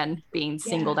black man being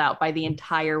singled out by the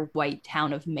entire white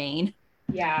town of Maine.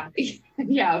 Yeah.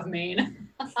 Yeah, of Maine.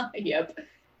 Yep.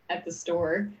 At the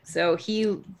store. So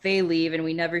they leave and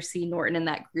we never see Norton in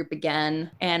that group again.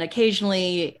 And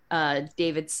occasionally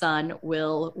David's son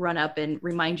will run up and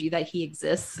remind you that he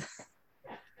exists.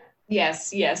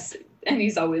 Yes. And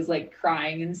he's always like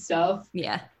crying and stuff.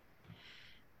 Yeah.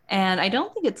 And I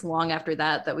don't think it's long after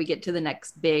that we get to the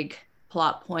next big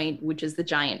plot point, which is the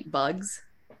giant bugs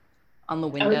on the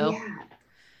window. Oh, yeah.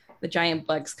 The giant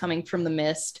bugs coming from the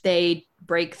mist. They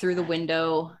break through the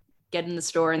window, get in the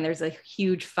store, and there's a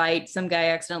huge fight. Some guy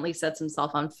accidentally sets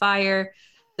himself on fire.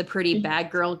 The pretty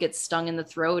bad girl gets stung in the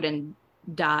throat and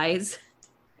dies.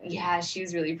 Yeah,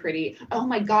 she's really pretty. Oh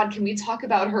my God, can we talk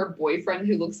about her boyfriend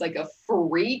who looks like a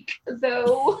freak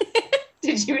though?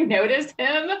 Did you notice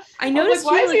him? I noticed.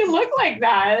 Why does he look like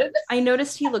that? I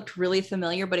noticed he looked really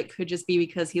familiar, but it could just be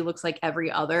because he looks like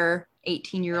every other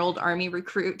 18-year-old army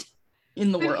recruit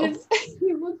in the world.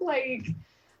 He looked like,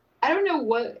 I don't know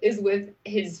what is with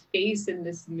his face in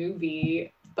this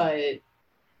movie, but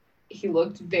he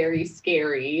looked very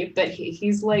scary. But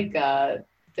he's like,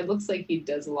 it looks like he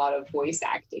does a lot of voice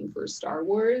acting for Star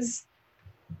Wars.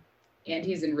 And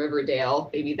he's in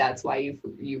Riverdale. Maybe that's why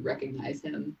you recognize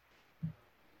him.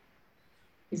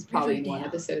 He's probably in one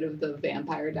episode of the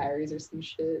Vampire Diaries or some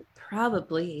shit.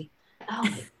 Probably. Oh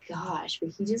my gosh,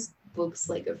 but he just looks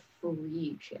like a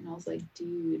freak. And I was like,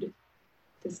 dude,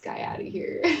 this guy out of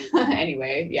here.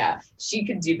 Anyway, yeah, she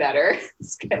could do better.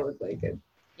 This guy looked like it.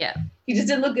 Yeah. He just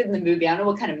didn't look good in the movie. I don't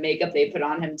know what kind of makeup they put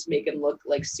on him to make him look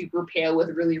like super pale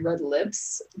with really red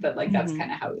lips, but like that's kind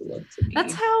of how he looked to me.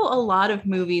 That's how a lot of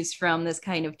movies from this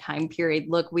kind of time period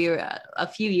look. We were a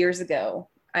few years ago,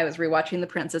 I was rewatching The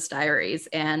Princess Diaries,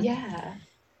 and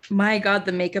my God,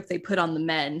 the makeup they put on the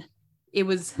men. It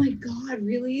was, oh my God,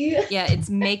 really? Yeah, it's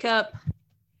makeup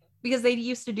because they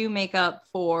used to do makeup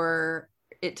for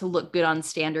it to look good on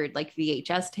standard like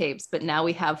VHS tapes, but now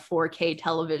we have 4K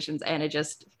televisions and it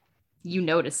just, you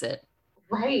notice it.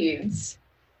 Right.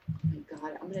 Oh my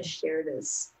God, I'm gonna share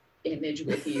this image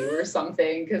with you or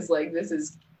something because like this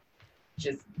is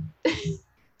just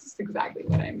exactly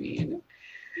what I mean.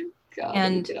 God,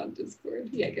 And get on Discord.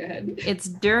 Yeah, go ahead. it's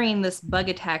during this bug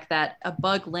attack that a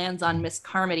bug lands on Miss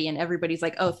Carmody, and everybody's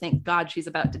like, oh, thank God she's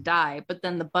about to die. But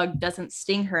then the bug doesn't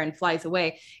sting her and flies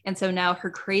away. And so now her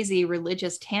crazy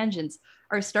religious tangents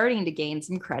are starting to gain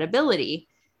some credibility.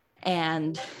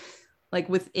 And like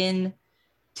within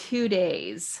 2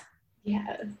 days,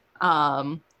 Yeah.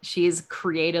 she's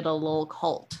created a little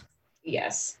cult.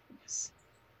 Yes.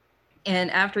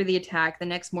 And after the attack, the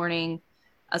next morning,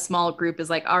 a small group is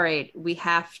like, all right, we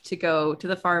have to go to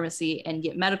the pharmacy and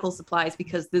get medical supplies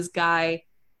because this guy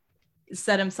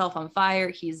set himself on fire.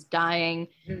 He's dying.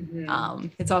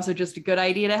 It's also just a good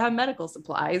idea to have medical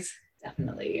supplies.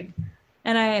 Definitely.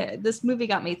 And this movie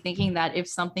got me thinking that if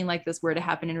something like this were to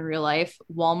happen in real life,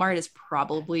 Walmart is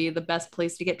probably the best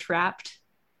place to get trapped.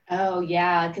 Oh,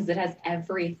 yeah, because it has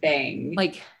everything.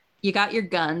 Like, you got your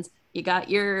guns, you got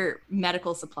your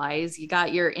medical supplies, you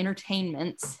got your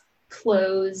entertainments.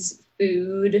 Clothes,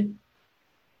 food.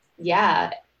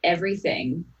 Yeah,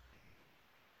 everything.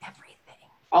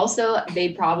 Also, they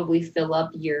probably fill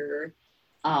up your,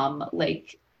 if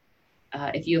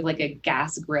you have like a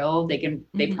gas grill,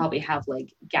 they probably have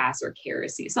like gas or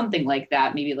kerosene, something like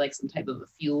that. Maybe like some type of a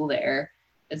fuel there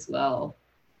as well.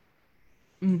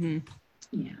 Mm-hmm.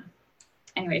 Yeah.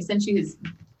 Anyway, since she was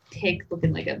pick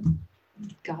looking like a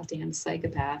goddamn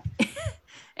psychopath.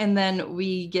 And then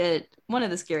we get one of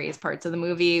the scariest parts of the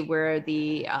movie where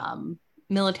the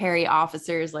military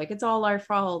officer is like, it's all our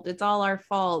fault. It's all our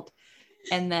fault.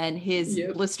 And then his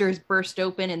blisters burst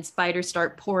open and spiders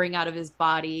start pouring out of his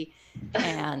body.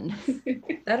 And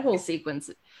that whole sequence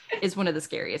is one of the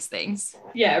scariest things.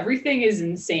 Yeah, everything is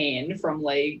insane, from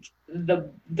like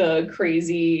the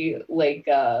crazy like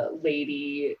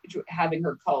lady having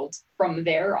her cult. From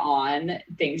there on,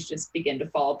 things just begin to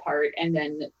fall apart, and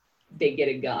then they get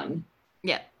a gun.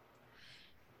 Yeah.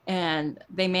 And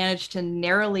they manage to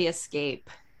narrowly escape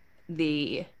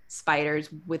the spiders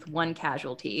with one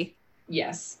casualty.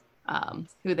 Yes.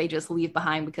 Who they just leave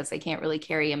behind because they can't really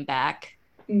carry him back.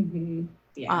 Mm-hmm.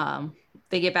 Yeah.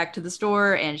 They get back to the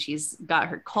store and she's got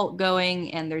her cult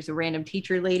going, and there's a random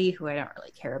teacher lady who I don't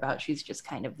really care about. She's just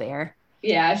kind of there.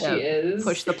 Yeah, she is.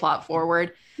 Push the plot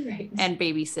forward. Right. And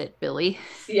babysit Billy.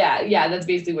 Yeah, that's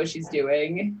basically what she's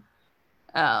doing.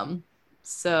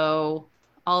 So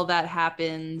all that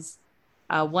happens.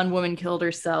 One woman killed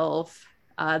herself.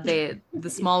 The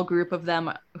small group of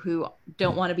them who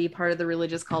don't want to be part of the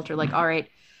religious cult are like, all right,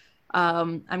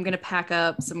 I'm going to pack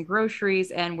up some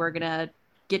groceries and we're going to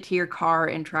get to your car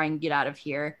and try and get out of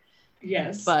here.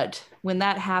 Yes. But when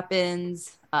that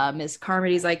happens, Miss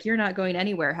Carmody's like, you're not going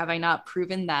anywhere. Have I not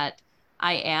proven that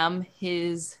I am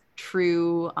his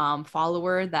true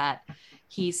follower, that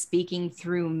he's speaking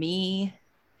through me?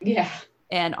 Yeah.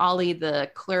 And Ollie,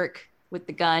 the clerk with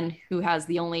the gun, who has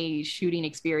the only shooting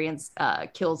experience,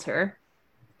 kills her.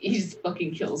 He just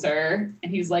fucking kills her.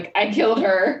 And he's like, I killed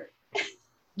her.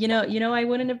 You know, I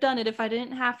wouldn't have done it if I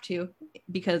didn't have to,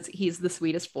 because he's the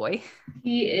sweetest boy.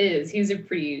 He is. He's a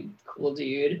pretty cool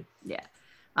dude.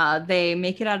 Yeah. They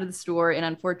make it out of the store, and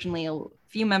unfortunately, a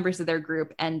few members of their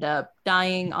group end up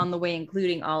dying on the way,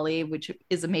 including Ollie, which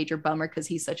is a major bummer because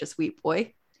he's such a sweet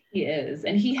boy. He is.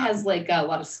 And he has like a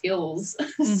lot of skills.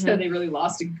 So they really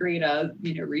lost a great,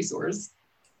 resource.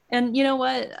 And you know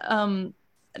what? And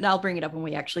I'll bring it up when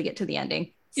we actually get to the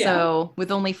ending. Yeah. So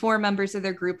with only 4 members of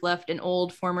their group left, an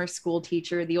old former school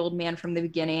teacher, the old man from the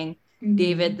beginning,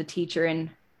 David, the teacher, and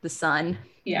the son,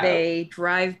 they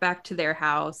drive back to their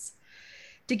house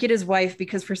to get his wife,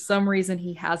 because for some reason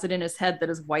he has it in his head that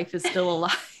his wife is still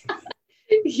alive.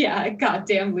 Yeah,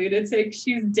 goddamn lunatic.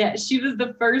 She's dead. She was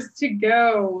the first to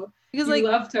go. Because he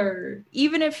left her.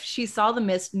 Even if she saw the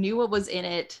mist, knew what was in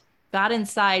it, got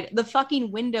inside, the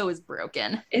fucking window is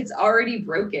broken. It's already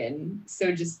broken.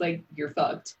 So just like, you're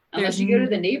fucked. Unless you go to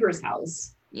the neighbor's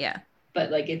house. Yeah. But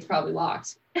like, it's probably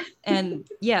locked. And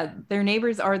yeah, their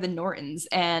neighbors are the Nortons.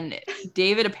 And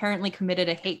David apparently committed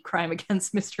a hate crime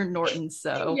against Mr. Norton.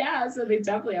 So yeah, so they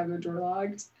definitely have the door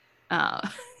locked.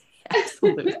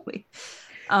 Absolutely.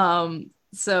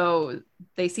 So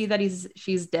they see that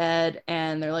she's dead,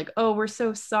 and they're like, oh, we're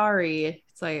so sorry.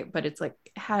 It's like,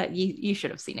 you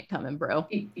should have seen it coming, bro.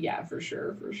 Yeah, for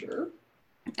sure.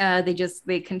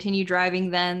 They continue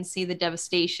driving, then see the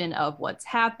devastation of what's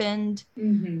happened.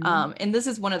 And this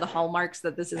is one of the hallmarks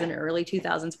that this is an early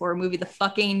 2000s horror movie. The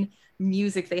fucking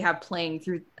music they have playing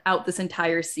throughout this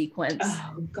entire sequence.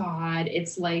 Oh God,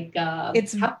 it's like how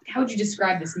would you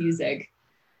describe this music?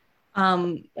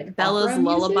 Like Bella's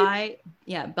lullaby.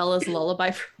 Yeah, Bella's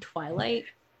lullaby from Twilight.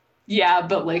 Yeah,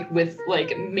 but like with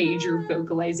like major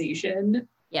vocalization.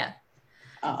 Yeah.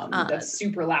 That's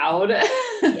super loud.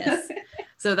 Yes.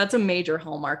 So that's a major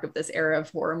hallmark of this era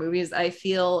of horror movies, I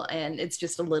feel, and it's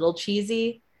just a little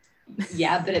cheesy.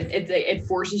 Yeah, but it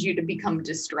forces you to become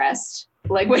distressed.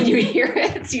 Like when you hear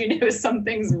it, you know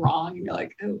something's wrong, and you're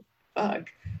like, oh fuck.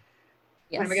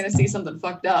 Yes. When am I gonna see something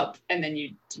fucked up? And then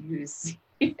you do see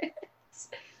it.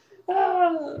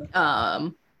 Oh,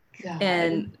 God.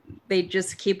 And they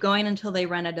just keep going until they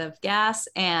run out of gas.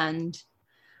 And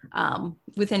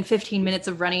within 15 minutes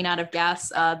of running out of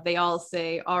gas, they all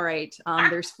say, all right,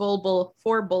 there's 4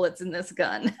 bullets in this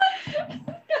gun.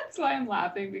 That's why I'm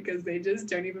laughing, because they just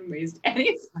don't even waste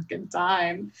any fucking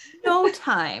time. No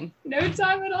time. No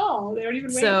time at all. They don't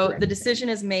even wait. So the decision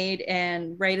is made,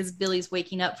 and right as Billy's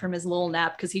waking up from his little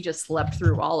nap, because he just slept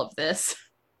through all of this.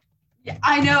 Yeah,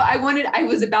 I know. I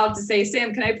was about to say,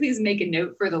 Sam, can I please make a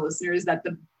note for the listeners that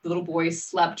the little boy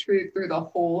slept through the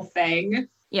whole thing?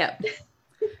 Yeah.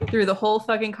 Through the whole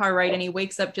fucking car ride, and he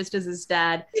wakes up just as his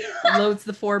dad loads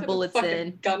the 4 bullets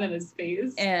in, gun in his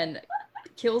face, and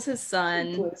kills his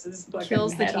son,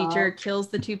 kills the teacher, kills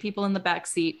the 2 people in the back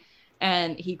seat,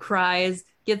 and he cries,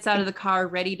 gets out of the car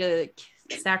ready to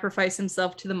sacrifice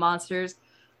himself to the monsters.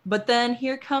 But then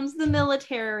here comes the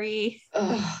military.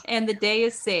 Ugh. And the day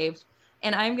is saved.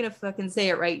 And I'm gonna fucking say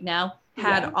it right now.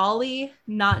 Had Ollie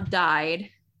not died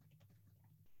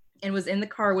and was in the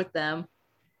car with them,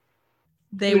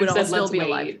 they would all still be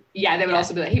alive. Yeah, they would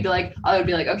also be like, I would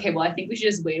be like, okay, well, I think we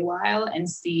should just wait a while and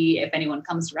see if anyone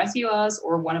comes to rescue us,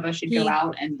 or one of us should go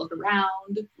out and look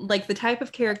around. Like the type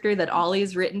of character that Ollie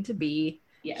is written to be.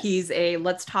 Yes. He's a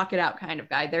let's talk it out kind of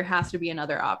guy. There has to be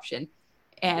another option.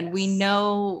 And we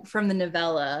know from the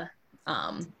novella,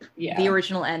 the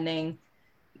original ending,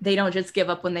 they don't just give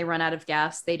up when they run out of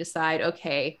gas. They decide,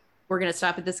 okay, we're going to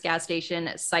stop at this gas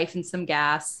station, siphon some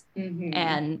gas,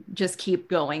 and just keep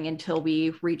going until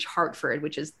we reach Hartford,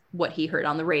 which is what he heard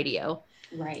on the radio.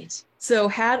 Right. So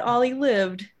had Ollie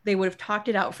lived, they would have talked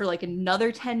it out for like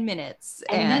another 10 minutes.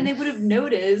 And then they would have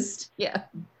noticed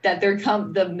that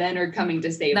the men are coming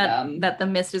to save them. That the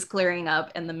mist is clearing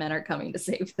up and the men are coming to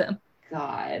save them.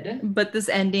 God. But this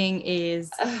ending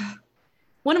is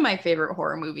one of my favorite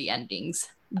horror movie endings,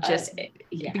 just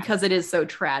because it is so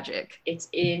tragic.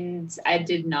 I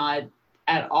did not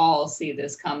at all see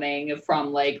this coming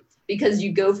from because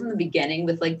you go from the beginning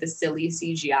with the silly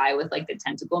CGI with the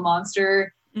tentacle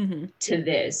monster to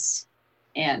this.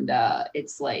 And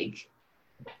it's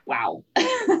wow.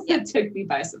 It took me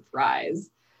by surprise.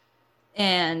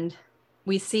 And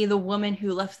we see the woman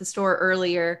who left the store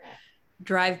earlier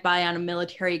drive by on a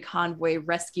military convoy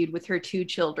rescued with her 2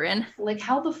 children.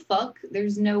 How the fuck?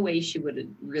 There's no way she would have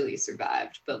really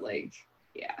survived, but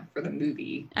for the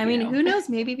movie. I mean, who knows?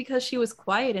 Maybe because she was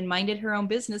quiet and minded her own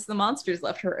business, the monsters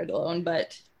left her alone,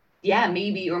 but... Yeah,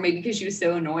 maybe. Or maybe because she was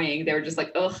so annoying, they were just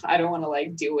ugh, I don't want to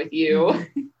deal with you.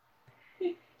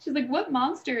 She's like, what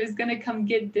monster is going to come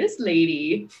get this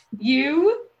lady?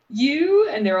 You?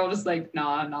 And they're all just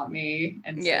nah, not me.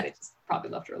 And so they just probably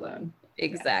left her alone.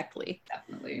 Exactly. Yeah,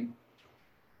 definitely.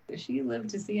 So she lived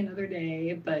to see another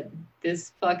day, but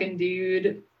this fucking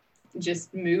dude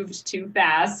just moved too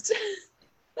fast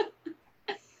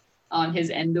on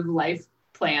his end of life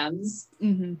plans.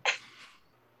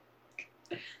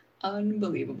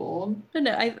 Unbelievable. But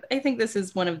no, I think this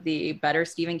is one of the better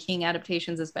Stephen King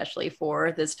adaptations, especially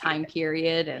for this time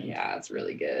period. And yeah, it's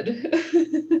really good.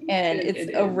 And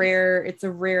it's a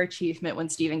rare achievement when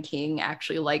Stephen King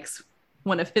actually likes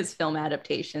one of his film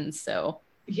adaptations. So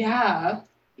yeah,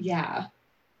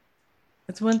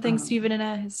 that's one thing Steve and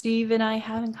I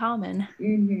have in common.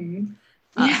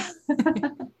 Yeah.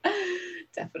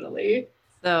 Definitely.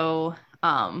 So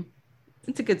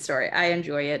it's a good story. I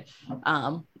enjoy it.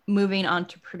 Moving on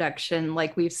to production,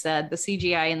 like we've said, the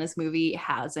CGI in this movie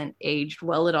hasn't aged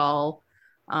well at all.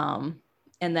 And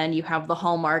then you have the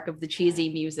hallmark of the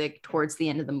cheesy music towards the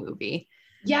end of the movie.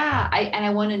 Yeah, I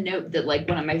want to note that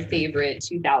one of my favorite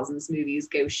 2000s movies,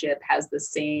 Ghost Ship, has the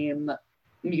same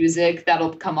music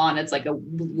that'll come on. It's a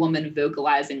woman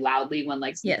vocalizing loudly when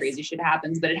some crazy shit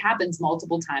happens, but it happens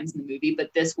multiple times in the movie.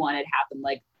 But this one, it happened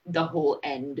the whole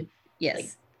end.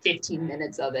 Yes. 15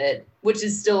 minutes of it, which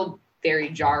is still very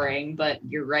jarring, but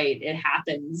you're right, it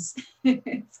happens.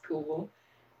 It's cool.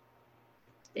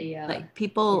 They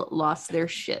people lost their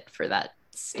shit for that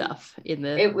stuff in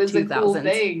the it was 2000s. A cool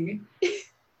thing.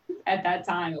 At that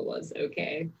time it was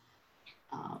okay.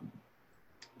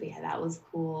 But yeah, that was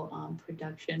cool.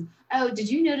 Production. Oh, did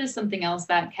you notice something else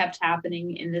that kept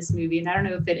happening in this movie? And I don't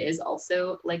know if it is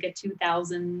also a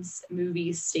 2000s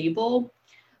movie staple,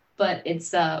 but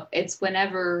it's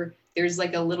whenever there's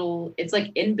it's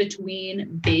in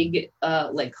between big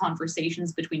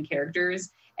conversations between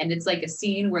characters, And it's like a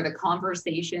scene where the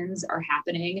conversations are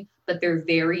happening, but they're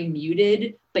very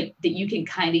muted, but that you can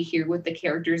kind of hear what the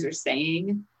characters are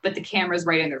saying, but the camera's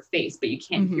right in their face, but you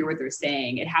can't hear what they're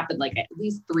saying. It happened like at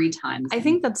least 3 times. I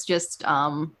think that's just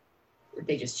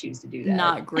they just choose to do that.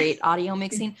 Not great audio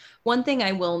mixing. One thing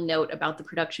I will note about the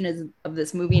production of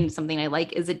this movie, and something I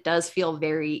like, is it does feel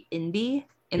very indie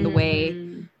in the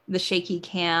way the shaky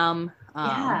cam.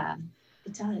 Yeah,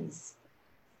 it does.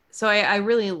 So I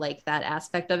really like that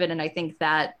aspect of it. And I think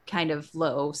that kind of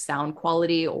low sound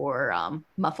quality or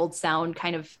muffled sound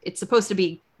it's supposed to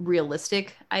be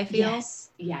realistic, I feel. Yes.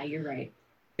 Yeah, you're right.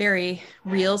 Very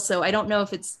real. So I don't know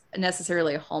if it's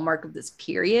necessarily a hallmark of this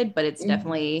period, but it's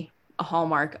definitely a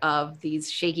hallmark of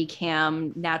these shaky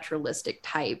cam, naturalistic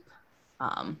type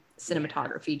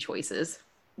cinematography choices.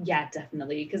 Yeah,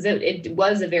 definitely. Because it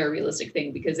was a very realistic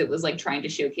thing, because it was like trying to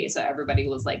showcase how everybody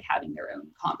was like having their own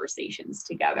conversations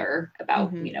together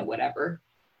about, whatever.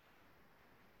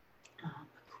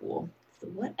 Cool. So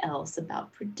what else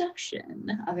about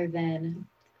production other than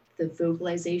the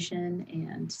vocalization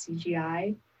and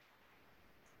CGI?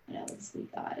 What else we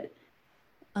got?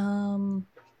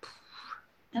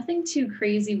 Nothing too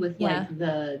crazy with like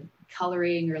the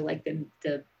coloring or like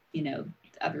the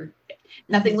other.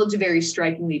 Nothing looked very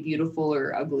strikingly beautiful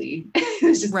or ugly. It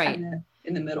was just kind of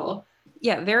in the middle.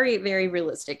 Yeah, very, very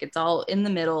realistic. It's all in the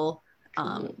middle.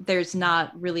 Cool. There's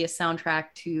not really a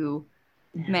soundtrack to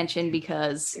mention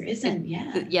because there isn't.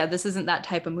 This isn't that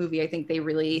type of movie. I think they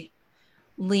really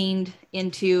leaned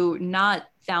into not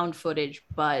found footage,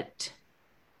 but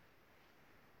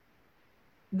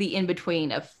the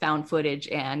in-between of found footage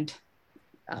and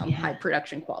high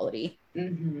production quality.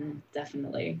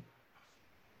 Definitely.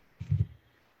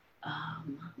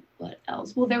 What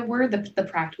else? Well, there were the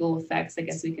practical effects. I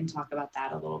guess we can talk about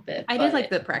that a little bit. I did like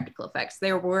the practical effects.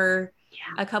 There were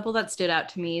a couple that stood out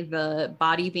to me. The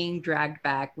body being dragged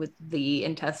back with the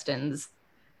intestines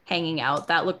hanging out.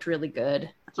 That looked really good.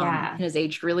 And has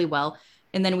aged really well.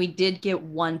 And then we did get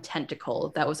one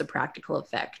tentacle that was a practical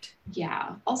effect.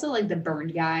 Yeah. Also, like the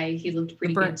burned guy, he looked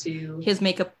pretty good too. His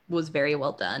makeup was very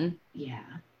well done. Yeah.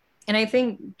 And I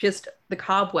think just the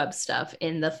cobweb stuff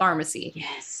in the pharmacy,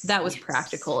 that was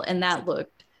practical. And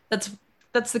that's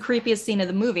the creepiest scene of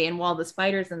the movie. And while the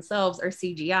spiders themselves are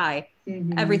CGI,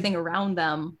 everything around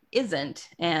them isn't,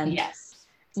 and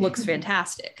looks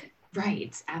fantastic.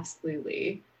 Right.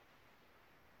 Absolutely.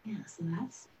 Yeah. So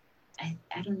that's,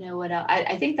 I don't know what else.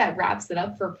 I think that wraps it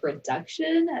up for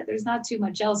production. There's not too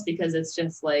much else because it's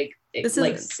just like,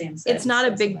 like Sam said, it's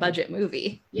not a big budget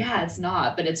movie. Yeah, it's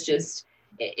not, but it's just,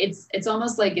 it's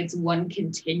almost like it's one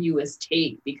continuous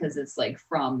take, because it's like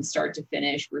from start to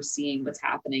finish, we're seeing what's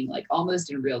happening like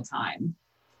almost in real time.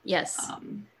 Yes.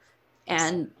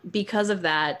 And because of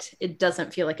that, it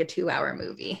doesn't feel like a 2-hour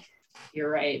movie.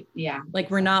 You're right. Yeah. Like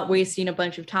we're not wasting a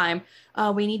bunch of time.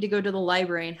 We need to go to the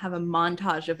library and have a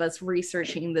montage of us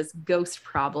researching this ghost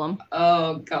problem.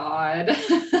 Oh God.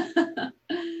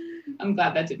 I'm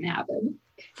glad that didn't happen.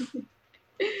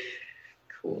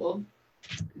 Cool.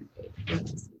 What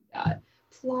else we got?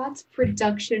 Plots,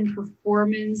 production,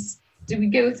 performance. Did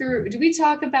we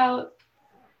talk about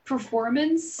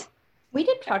performance? We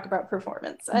did talk about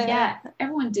performance.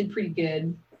 Everyone did pretty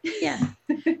good. Yeah.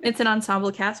 It's an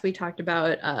ensemble cast. We talked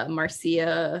about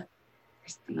Marcia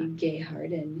Gay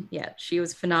Harden. Yeah, she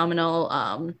was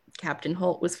phenomenal. Captain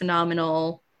Holt was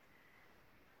phenomenal.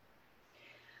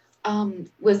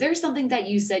 Was there something that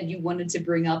you said you wanted to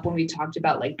bring up when we talked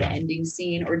about like the ending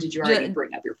scene, or did you already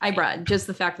bring up your point? I brought just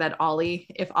the fact that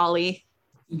if Ollie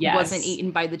wasn't eaten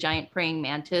by the giant praying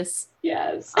mantis,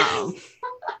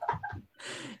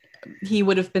 he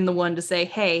would have been the one to say,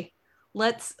 hey,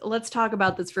 let's talk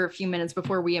about this for a few minutes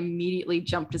before we immediately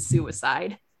jump to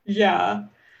suicide. Yeah.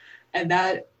 And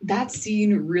that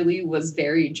scene really was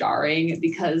very jarring,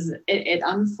 because it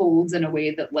unfolds in a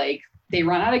way that like they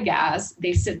run out of gas.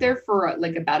 They sit there for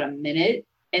like about a minute,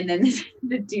 and then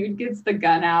the dude gets the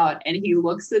gun out and he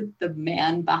looks at the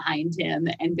man behind him,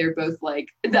 and they're both like,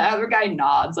 the other guy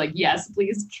nods like, yes,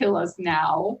 please kill us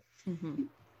now.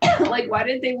 Like, why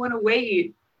did they want to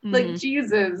wait? Like,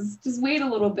 Jesus, just wait a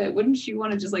little bit. Wouldn't you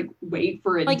want to just like wait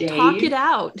for a day? Talk it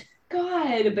out.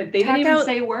 God, but they didn't even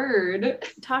say a word.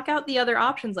 Talk out the other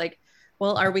options. Like,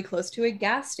 well, are we close to a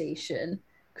gas station?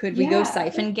 Could we go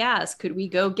siphon gas? Could we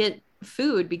go get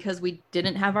food because we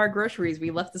didn't have our groceries?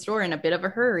 We left the store in a bit of a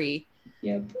hurry.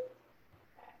 Yep.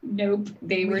 Nope.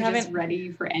 They were just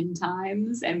ready for end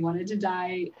times and wanted to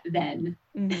die then.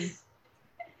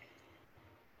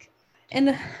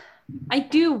 And I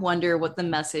do wonder what the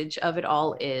message of it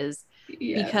all is,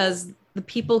 because the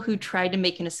people who tried to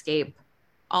make an escape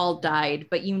all died,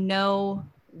 but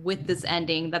with this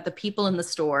ending that the people in the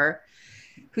store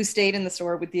who stayed in the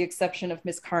store, with the exception of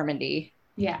Miss Carmody,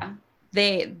 Yeah,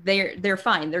 they're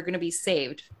fine. They're going to be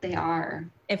saved they are.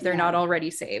 if they're not already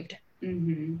saved.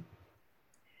 Mm-hmm.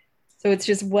 So it's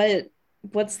just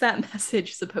what's that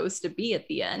message supposed to be at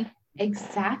the end?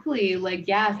 Exactly. Like,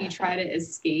 yeah, if you try to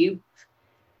escape,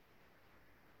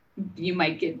 you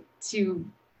might get too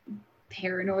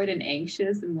paranoid and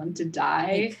anxious and want to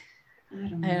die.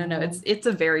 Like, I don't know. It's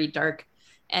a very dark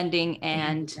ending,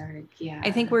 and dark, yeah.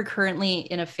 I think we're currently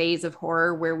in a phase of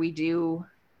horror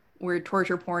where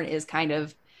torture porn is kind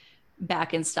of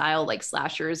back in style, like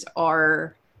slashers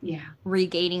are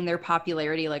regaining their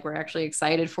popularity. Like, we're actually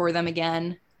excited for them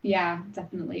again. Yeah,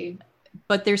 definitely.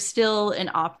 But there's still an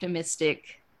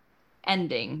optimistic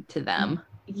ending to them.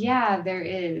 Yeah, there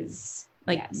is.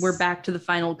 Like, we're back to the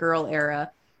Final Girl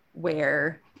era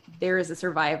where there is a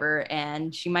survivor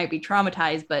and she might be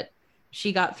traumatized, but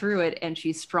she got through it and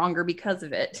she's stronger because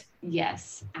of it.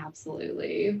 Yes,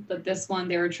 absolutely. But this one,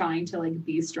 they were trying to like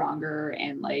be stronger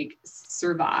and like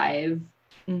survive.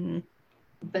 Mm-hmm.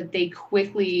 But they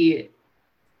quickly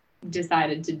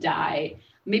decided to die.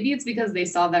 Maybe it's because they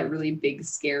saw that really big,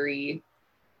 scary,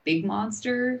 big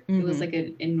monster. Mm-hmm. It was like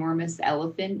an enormous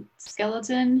elephant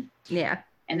skeleton. Yeah.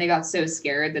 And they got so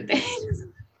scared that they just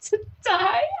to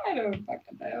die. I don't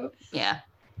fucking know. Yeah.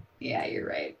 Yeah, you're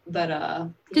right.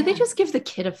 But did they just give the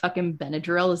kid a fucking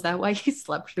Benadryl? Is that why he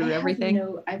slept through everything?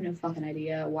 I have no fucking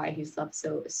idea why he slept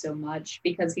so much,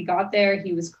 because he got there,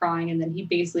 he was crying, and then he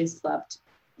basically slept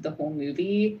the whole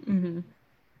movie. Mm-hmm.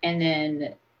 And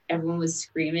then everyone was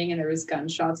screaming and there was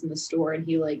gunshots in the store and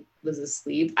he like was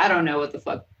asleep. I don't know what the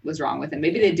fuck was wrong with him.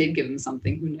 Maybe they did give him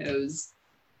something, who knows.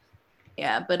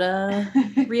 Yeah, but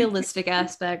realistic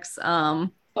aspects,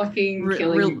 fucking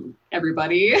killing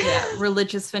everybody. Yeah,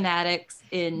 religious fanatics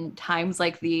in times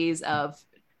like these of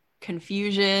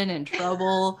confusion and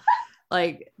trouble.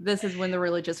 Like, this is when the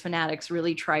religious fanatics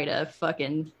really try to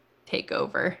fucking take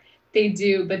over. They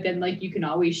do, but then like you can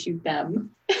always shoot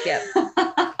them. Yep.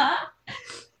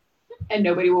 And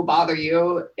nobody will bother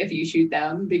you if you shoot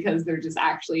them because they're just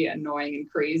actually annoying and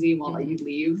crazy and won't let you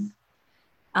leave.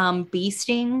 Bee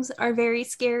stings are very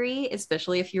scary,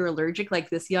 especially if you're allergic like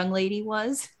this young lady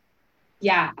was.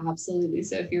 Yeah, absolutely.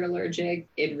 So if you're allergic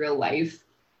in real life,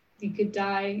 you could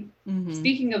die. Mm-hmm.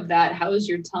 Speaking of that, how is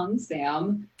your tongue,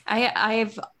 Sam?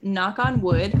 I've, knock on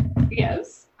wood.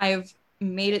 Yes. I've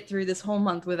made it through this whole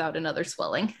month without another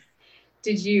swelling.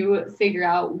 Did you figure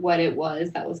out what it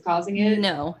was that was causing it?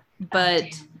 No,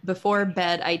 but before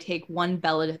bed, I take one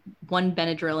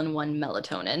Benadryl and one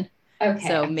melatonin. Okay.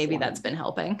 So maybe that's been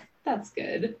helping. That's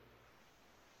good.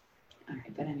 All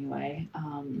right. But anyway,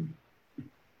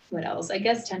 what else? I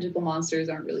guess tentacle monsters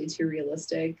aren't really too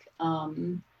realistic.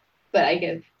 But I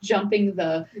guess jumping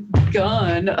the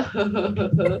gun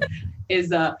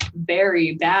is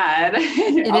very bad.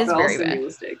 It is very bad.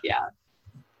 Realistic. Yeah.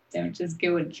 Don't just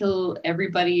go and kill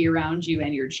everybody around you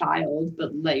and your child,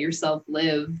 but let yourself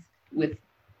live with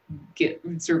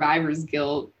survivor's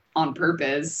guilt on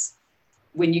purpose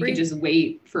when you could just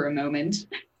wait for a moment.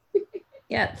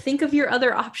 Yeah, think of your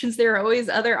other options. There are always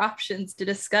other options to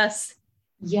discuss.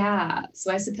 Yeah,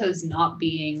 so I suppose not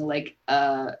being like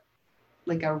a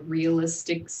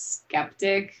realistic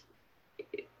skeptic,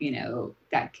 you know,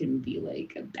 that can be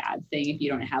like a bad thing if you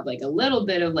don't have like a little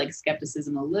bit of like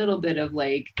skepticism, a little bit of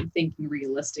like thinking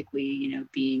realistically, you know,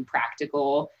 being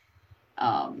practical.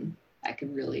 That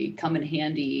can really come in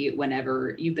handy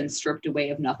whenever you've been stripped away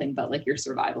of nothing but like your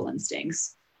survival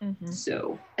instincts. Mm-hmm.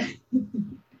 So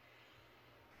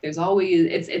there's always,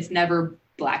 it's never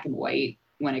black and white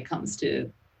when it comes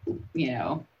to, you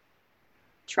know,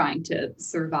 trying to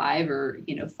survive or,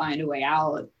 you know, find a way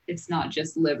out. It's not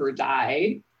just live or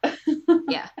die.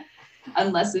 Yeah.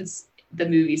 Unless it's the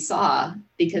movie Saw,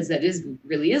 because that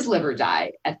really is live or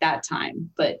die at that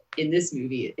time. But in this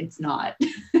movie, it's not.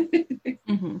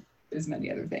 Mm-hmm. There's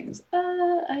many other things.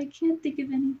 I can't think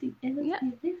of anything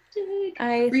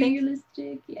else.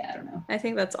 Realistic. Yeah, I don't know. I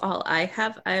think that's all I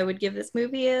have. I would give this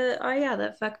movie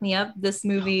that fucked me up. This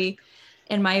movie,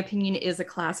 in my opinion, is a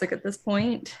classic at this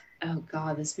point. Oh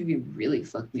God, this movie really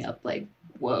fucked me up. Like,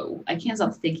 whoa. I can't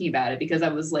stop thinking about it because I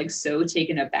was like so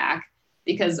taken aback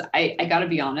because I gotta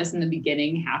be honest, in the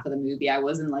beginning half of the movie, I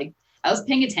was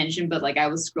paying attention, but like I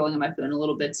was scrolling on my phone a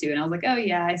little bit too. And I was like, oh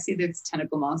yeah, I see there's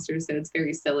tentacle monsters. So it's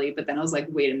very silly. But then I was like,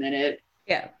 wait a minute.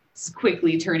 Yeah. It's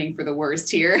quickly turning for the worst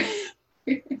here.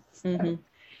 Mm-hmm.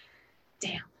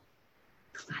 Damn.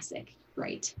 Classic.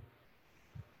 Right.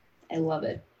 I love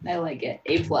it. I like it.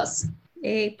 A+.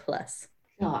 A+.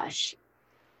 Gosh.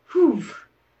 Whew.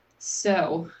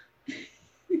 So,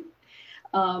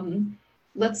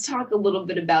 let's talk a little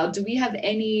bit about, do we have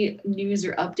any news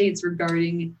or updates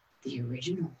regarding the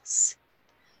originals?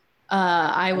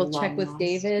 I will Our check with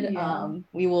long-lost, David. yeah.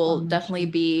 We will Long-lost definitely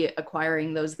show. be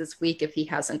acquiring those this week if he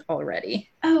hasn't already.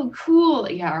 Oh, cool.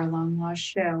 Yeah, our long lost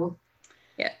show.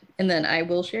 Yeah, and then I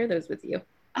will share those with you.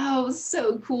 Oh,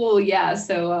 so cool. Yeah,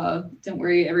 so don't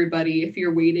worry, everybody, if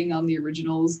you're waiting on the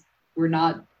originals, we're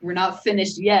not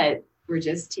finished yet. We're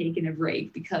just taking a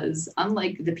break because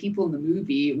unlike the people in the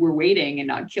movie, we're waiting and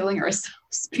not killing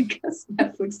ourselves because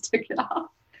Netflix took it off.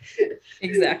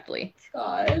 Exactly.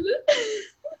 God.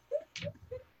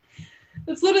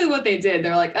 That's literally what they did.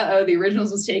 They're like, uh-oh, the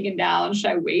originals was taken down.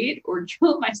 Should I wait or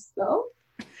kill myself?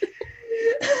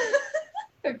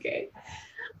 Okay.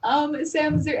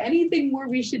 Sam, is there anything more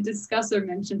we should discuss or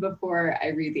mention before I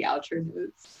read the outro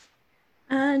notes?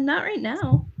 Not right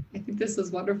now. I think this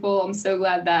was wonderful. I'm so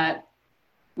glad that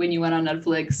when you went on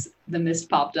Netflix, The Mist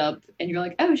popped up and you're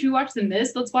like, oh, should we watch The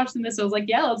Mist? Let's watch The Mist. I was like,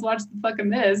 yeah, let's watch the fucking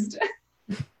Mist.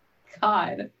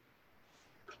 God,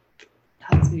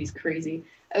 this movie's crazy.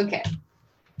 Okay.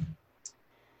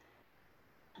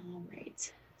 All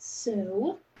right.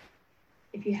 So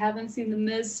if you haven't seen The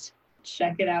Mist,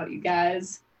 check it out, you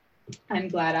guys. I'm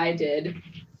glad I did.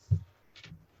 All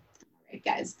right,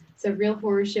 guys. So Real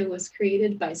Horror Show was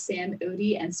created by Sam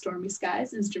Odie and Stormy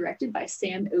Skies and is directed by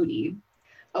Sam Odie.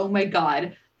 Oh my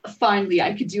God. Finally,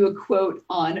 I could do a quote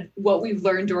on what we've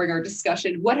learned during our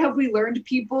discussion. What have we learned,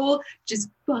 people? Just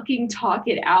fucking talk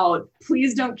it out.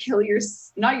 Please don't kill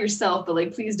not yourself, but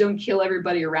like, please don't kill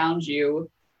everybody around you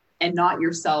and not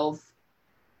yourself,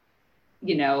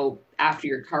 you know, after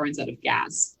your car runs out of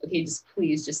gas. Okay,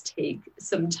 please just take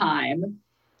some time.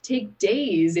 Take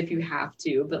days if you have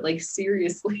to, but like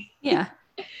seriously. Yeah.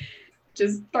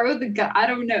 Just throw the gun. I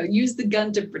don't know. Use the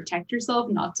gun to protect yourself,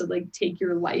 not to like take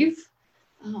your life.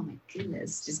 Oh my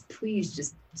goodness. Please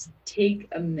just take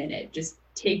a minute. Just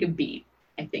take a beat,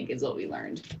 I think is what we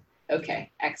learned. Okay,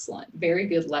 excellent. Very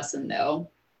good lesson though.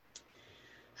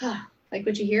 Like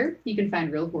what you hear? You can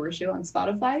find Real Horror Show on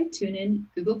Spotify, TuneIn,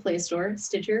 Google Play Store,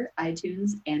 Stitcher,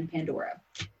 iTunes, and Pandora.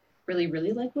 Really,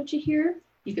 really like what you hear?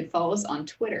 You can follow us on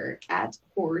Twitter at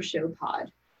Horror Show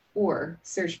Pod or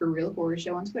search for Real Horror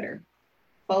Show on Twitter.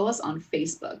 Follow us on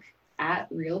Facebook at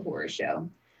Real Horror Show.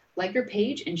 Like our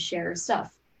page and share our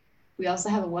stuff. We also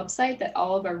have a website that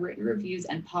all of our written reviews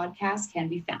and podcasts can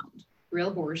be found,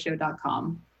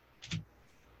 realhorrorshow.com.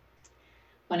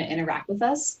 Want to interact with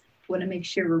us? Want to make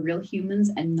sure we're real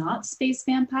humans and not space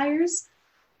vampires?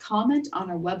 Comment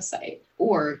on our website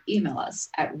or email us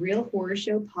at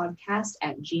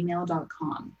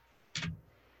realhorrorshowpodcast@gmail.com.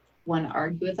 Want to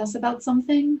argue with us about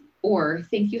something? Or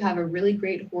think you have a really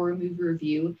great horror movie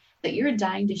review that you're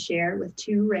dying to share with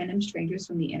two random strangers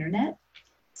from the internet?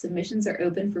 Submissions are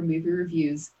open for movie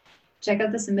reviews. Check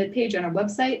out the submit page on our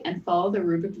website and follow the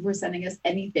rubric before sending us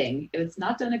anything. If it's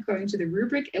not done according to the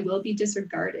rubric, it will be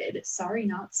disregarded. Sorry,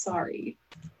 not sorry.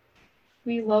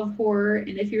 We love horror,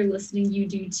 and if you're listening, you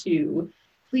do too.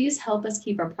 Please help us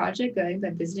keep our project going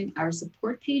by visiting our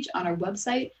support page on our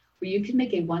website, where you can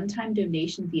make a one-time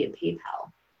donation via PayPal.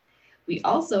 We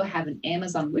also have an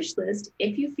Amazon wish list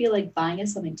if you feel like buying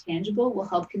us something tangible will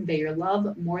help convey your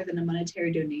love more than a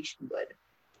monetary donation would.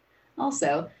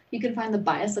 Also, you can find the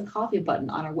Buy Us a Coffee button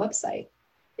on our website.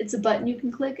 It's a button you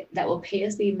can click that will pay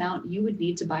us the amount you would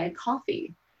need to buy a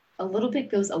coffee. A little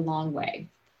bit goes a long way.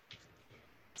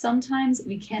 Sometimes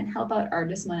we can't help out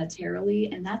artists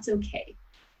monetarily, and that's okay.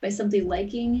 By simply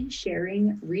liking,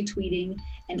 sharing, retweeting,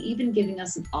 and even giving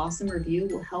us an awesome review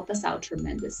will help us out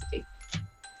tremendously.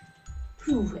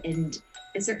 And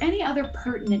is there any other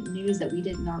pertinent news that we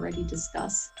didn't already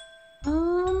discuss?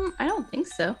 I don't think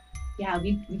so. Yeah,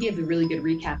 we gave a really good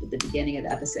recap at the beginning of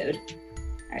the episode.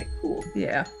 All right, cool.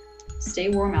 Yeah. Stay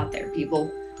warm out there,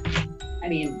 people. I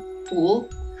mean, cool.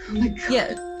 Oh my God.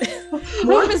 Yeah.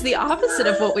 Warm is the opposite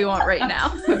of what we want right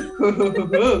now.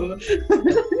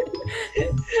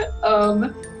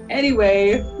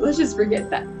 Anyway, let's just forget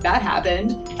that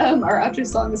happened. Our outro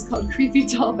song is called Creepy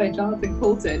Doll by Jonathan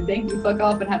Colton. Thank you, fuck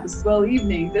off, and have a swell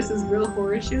evening. This is Real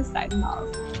Horror Show signing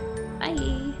off.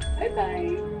 Bye.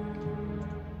 Bye-bye.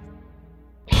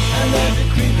 And there's a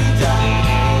creepy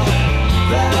doll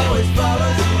that always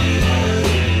follows me.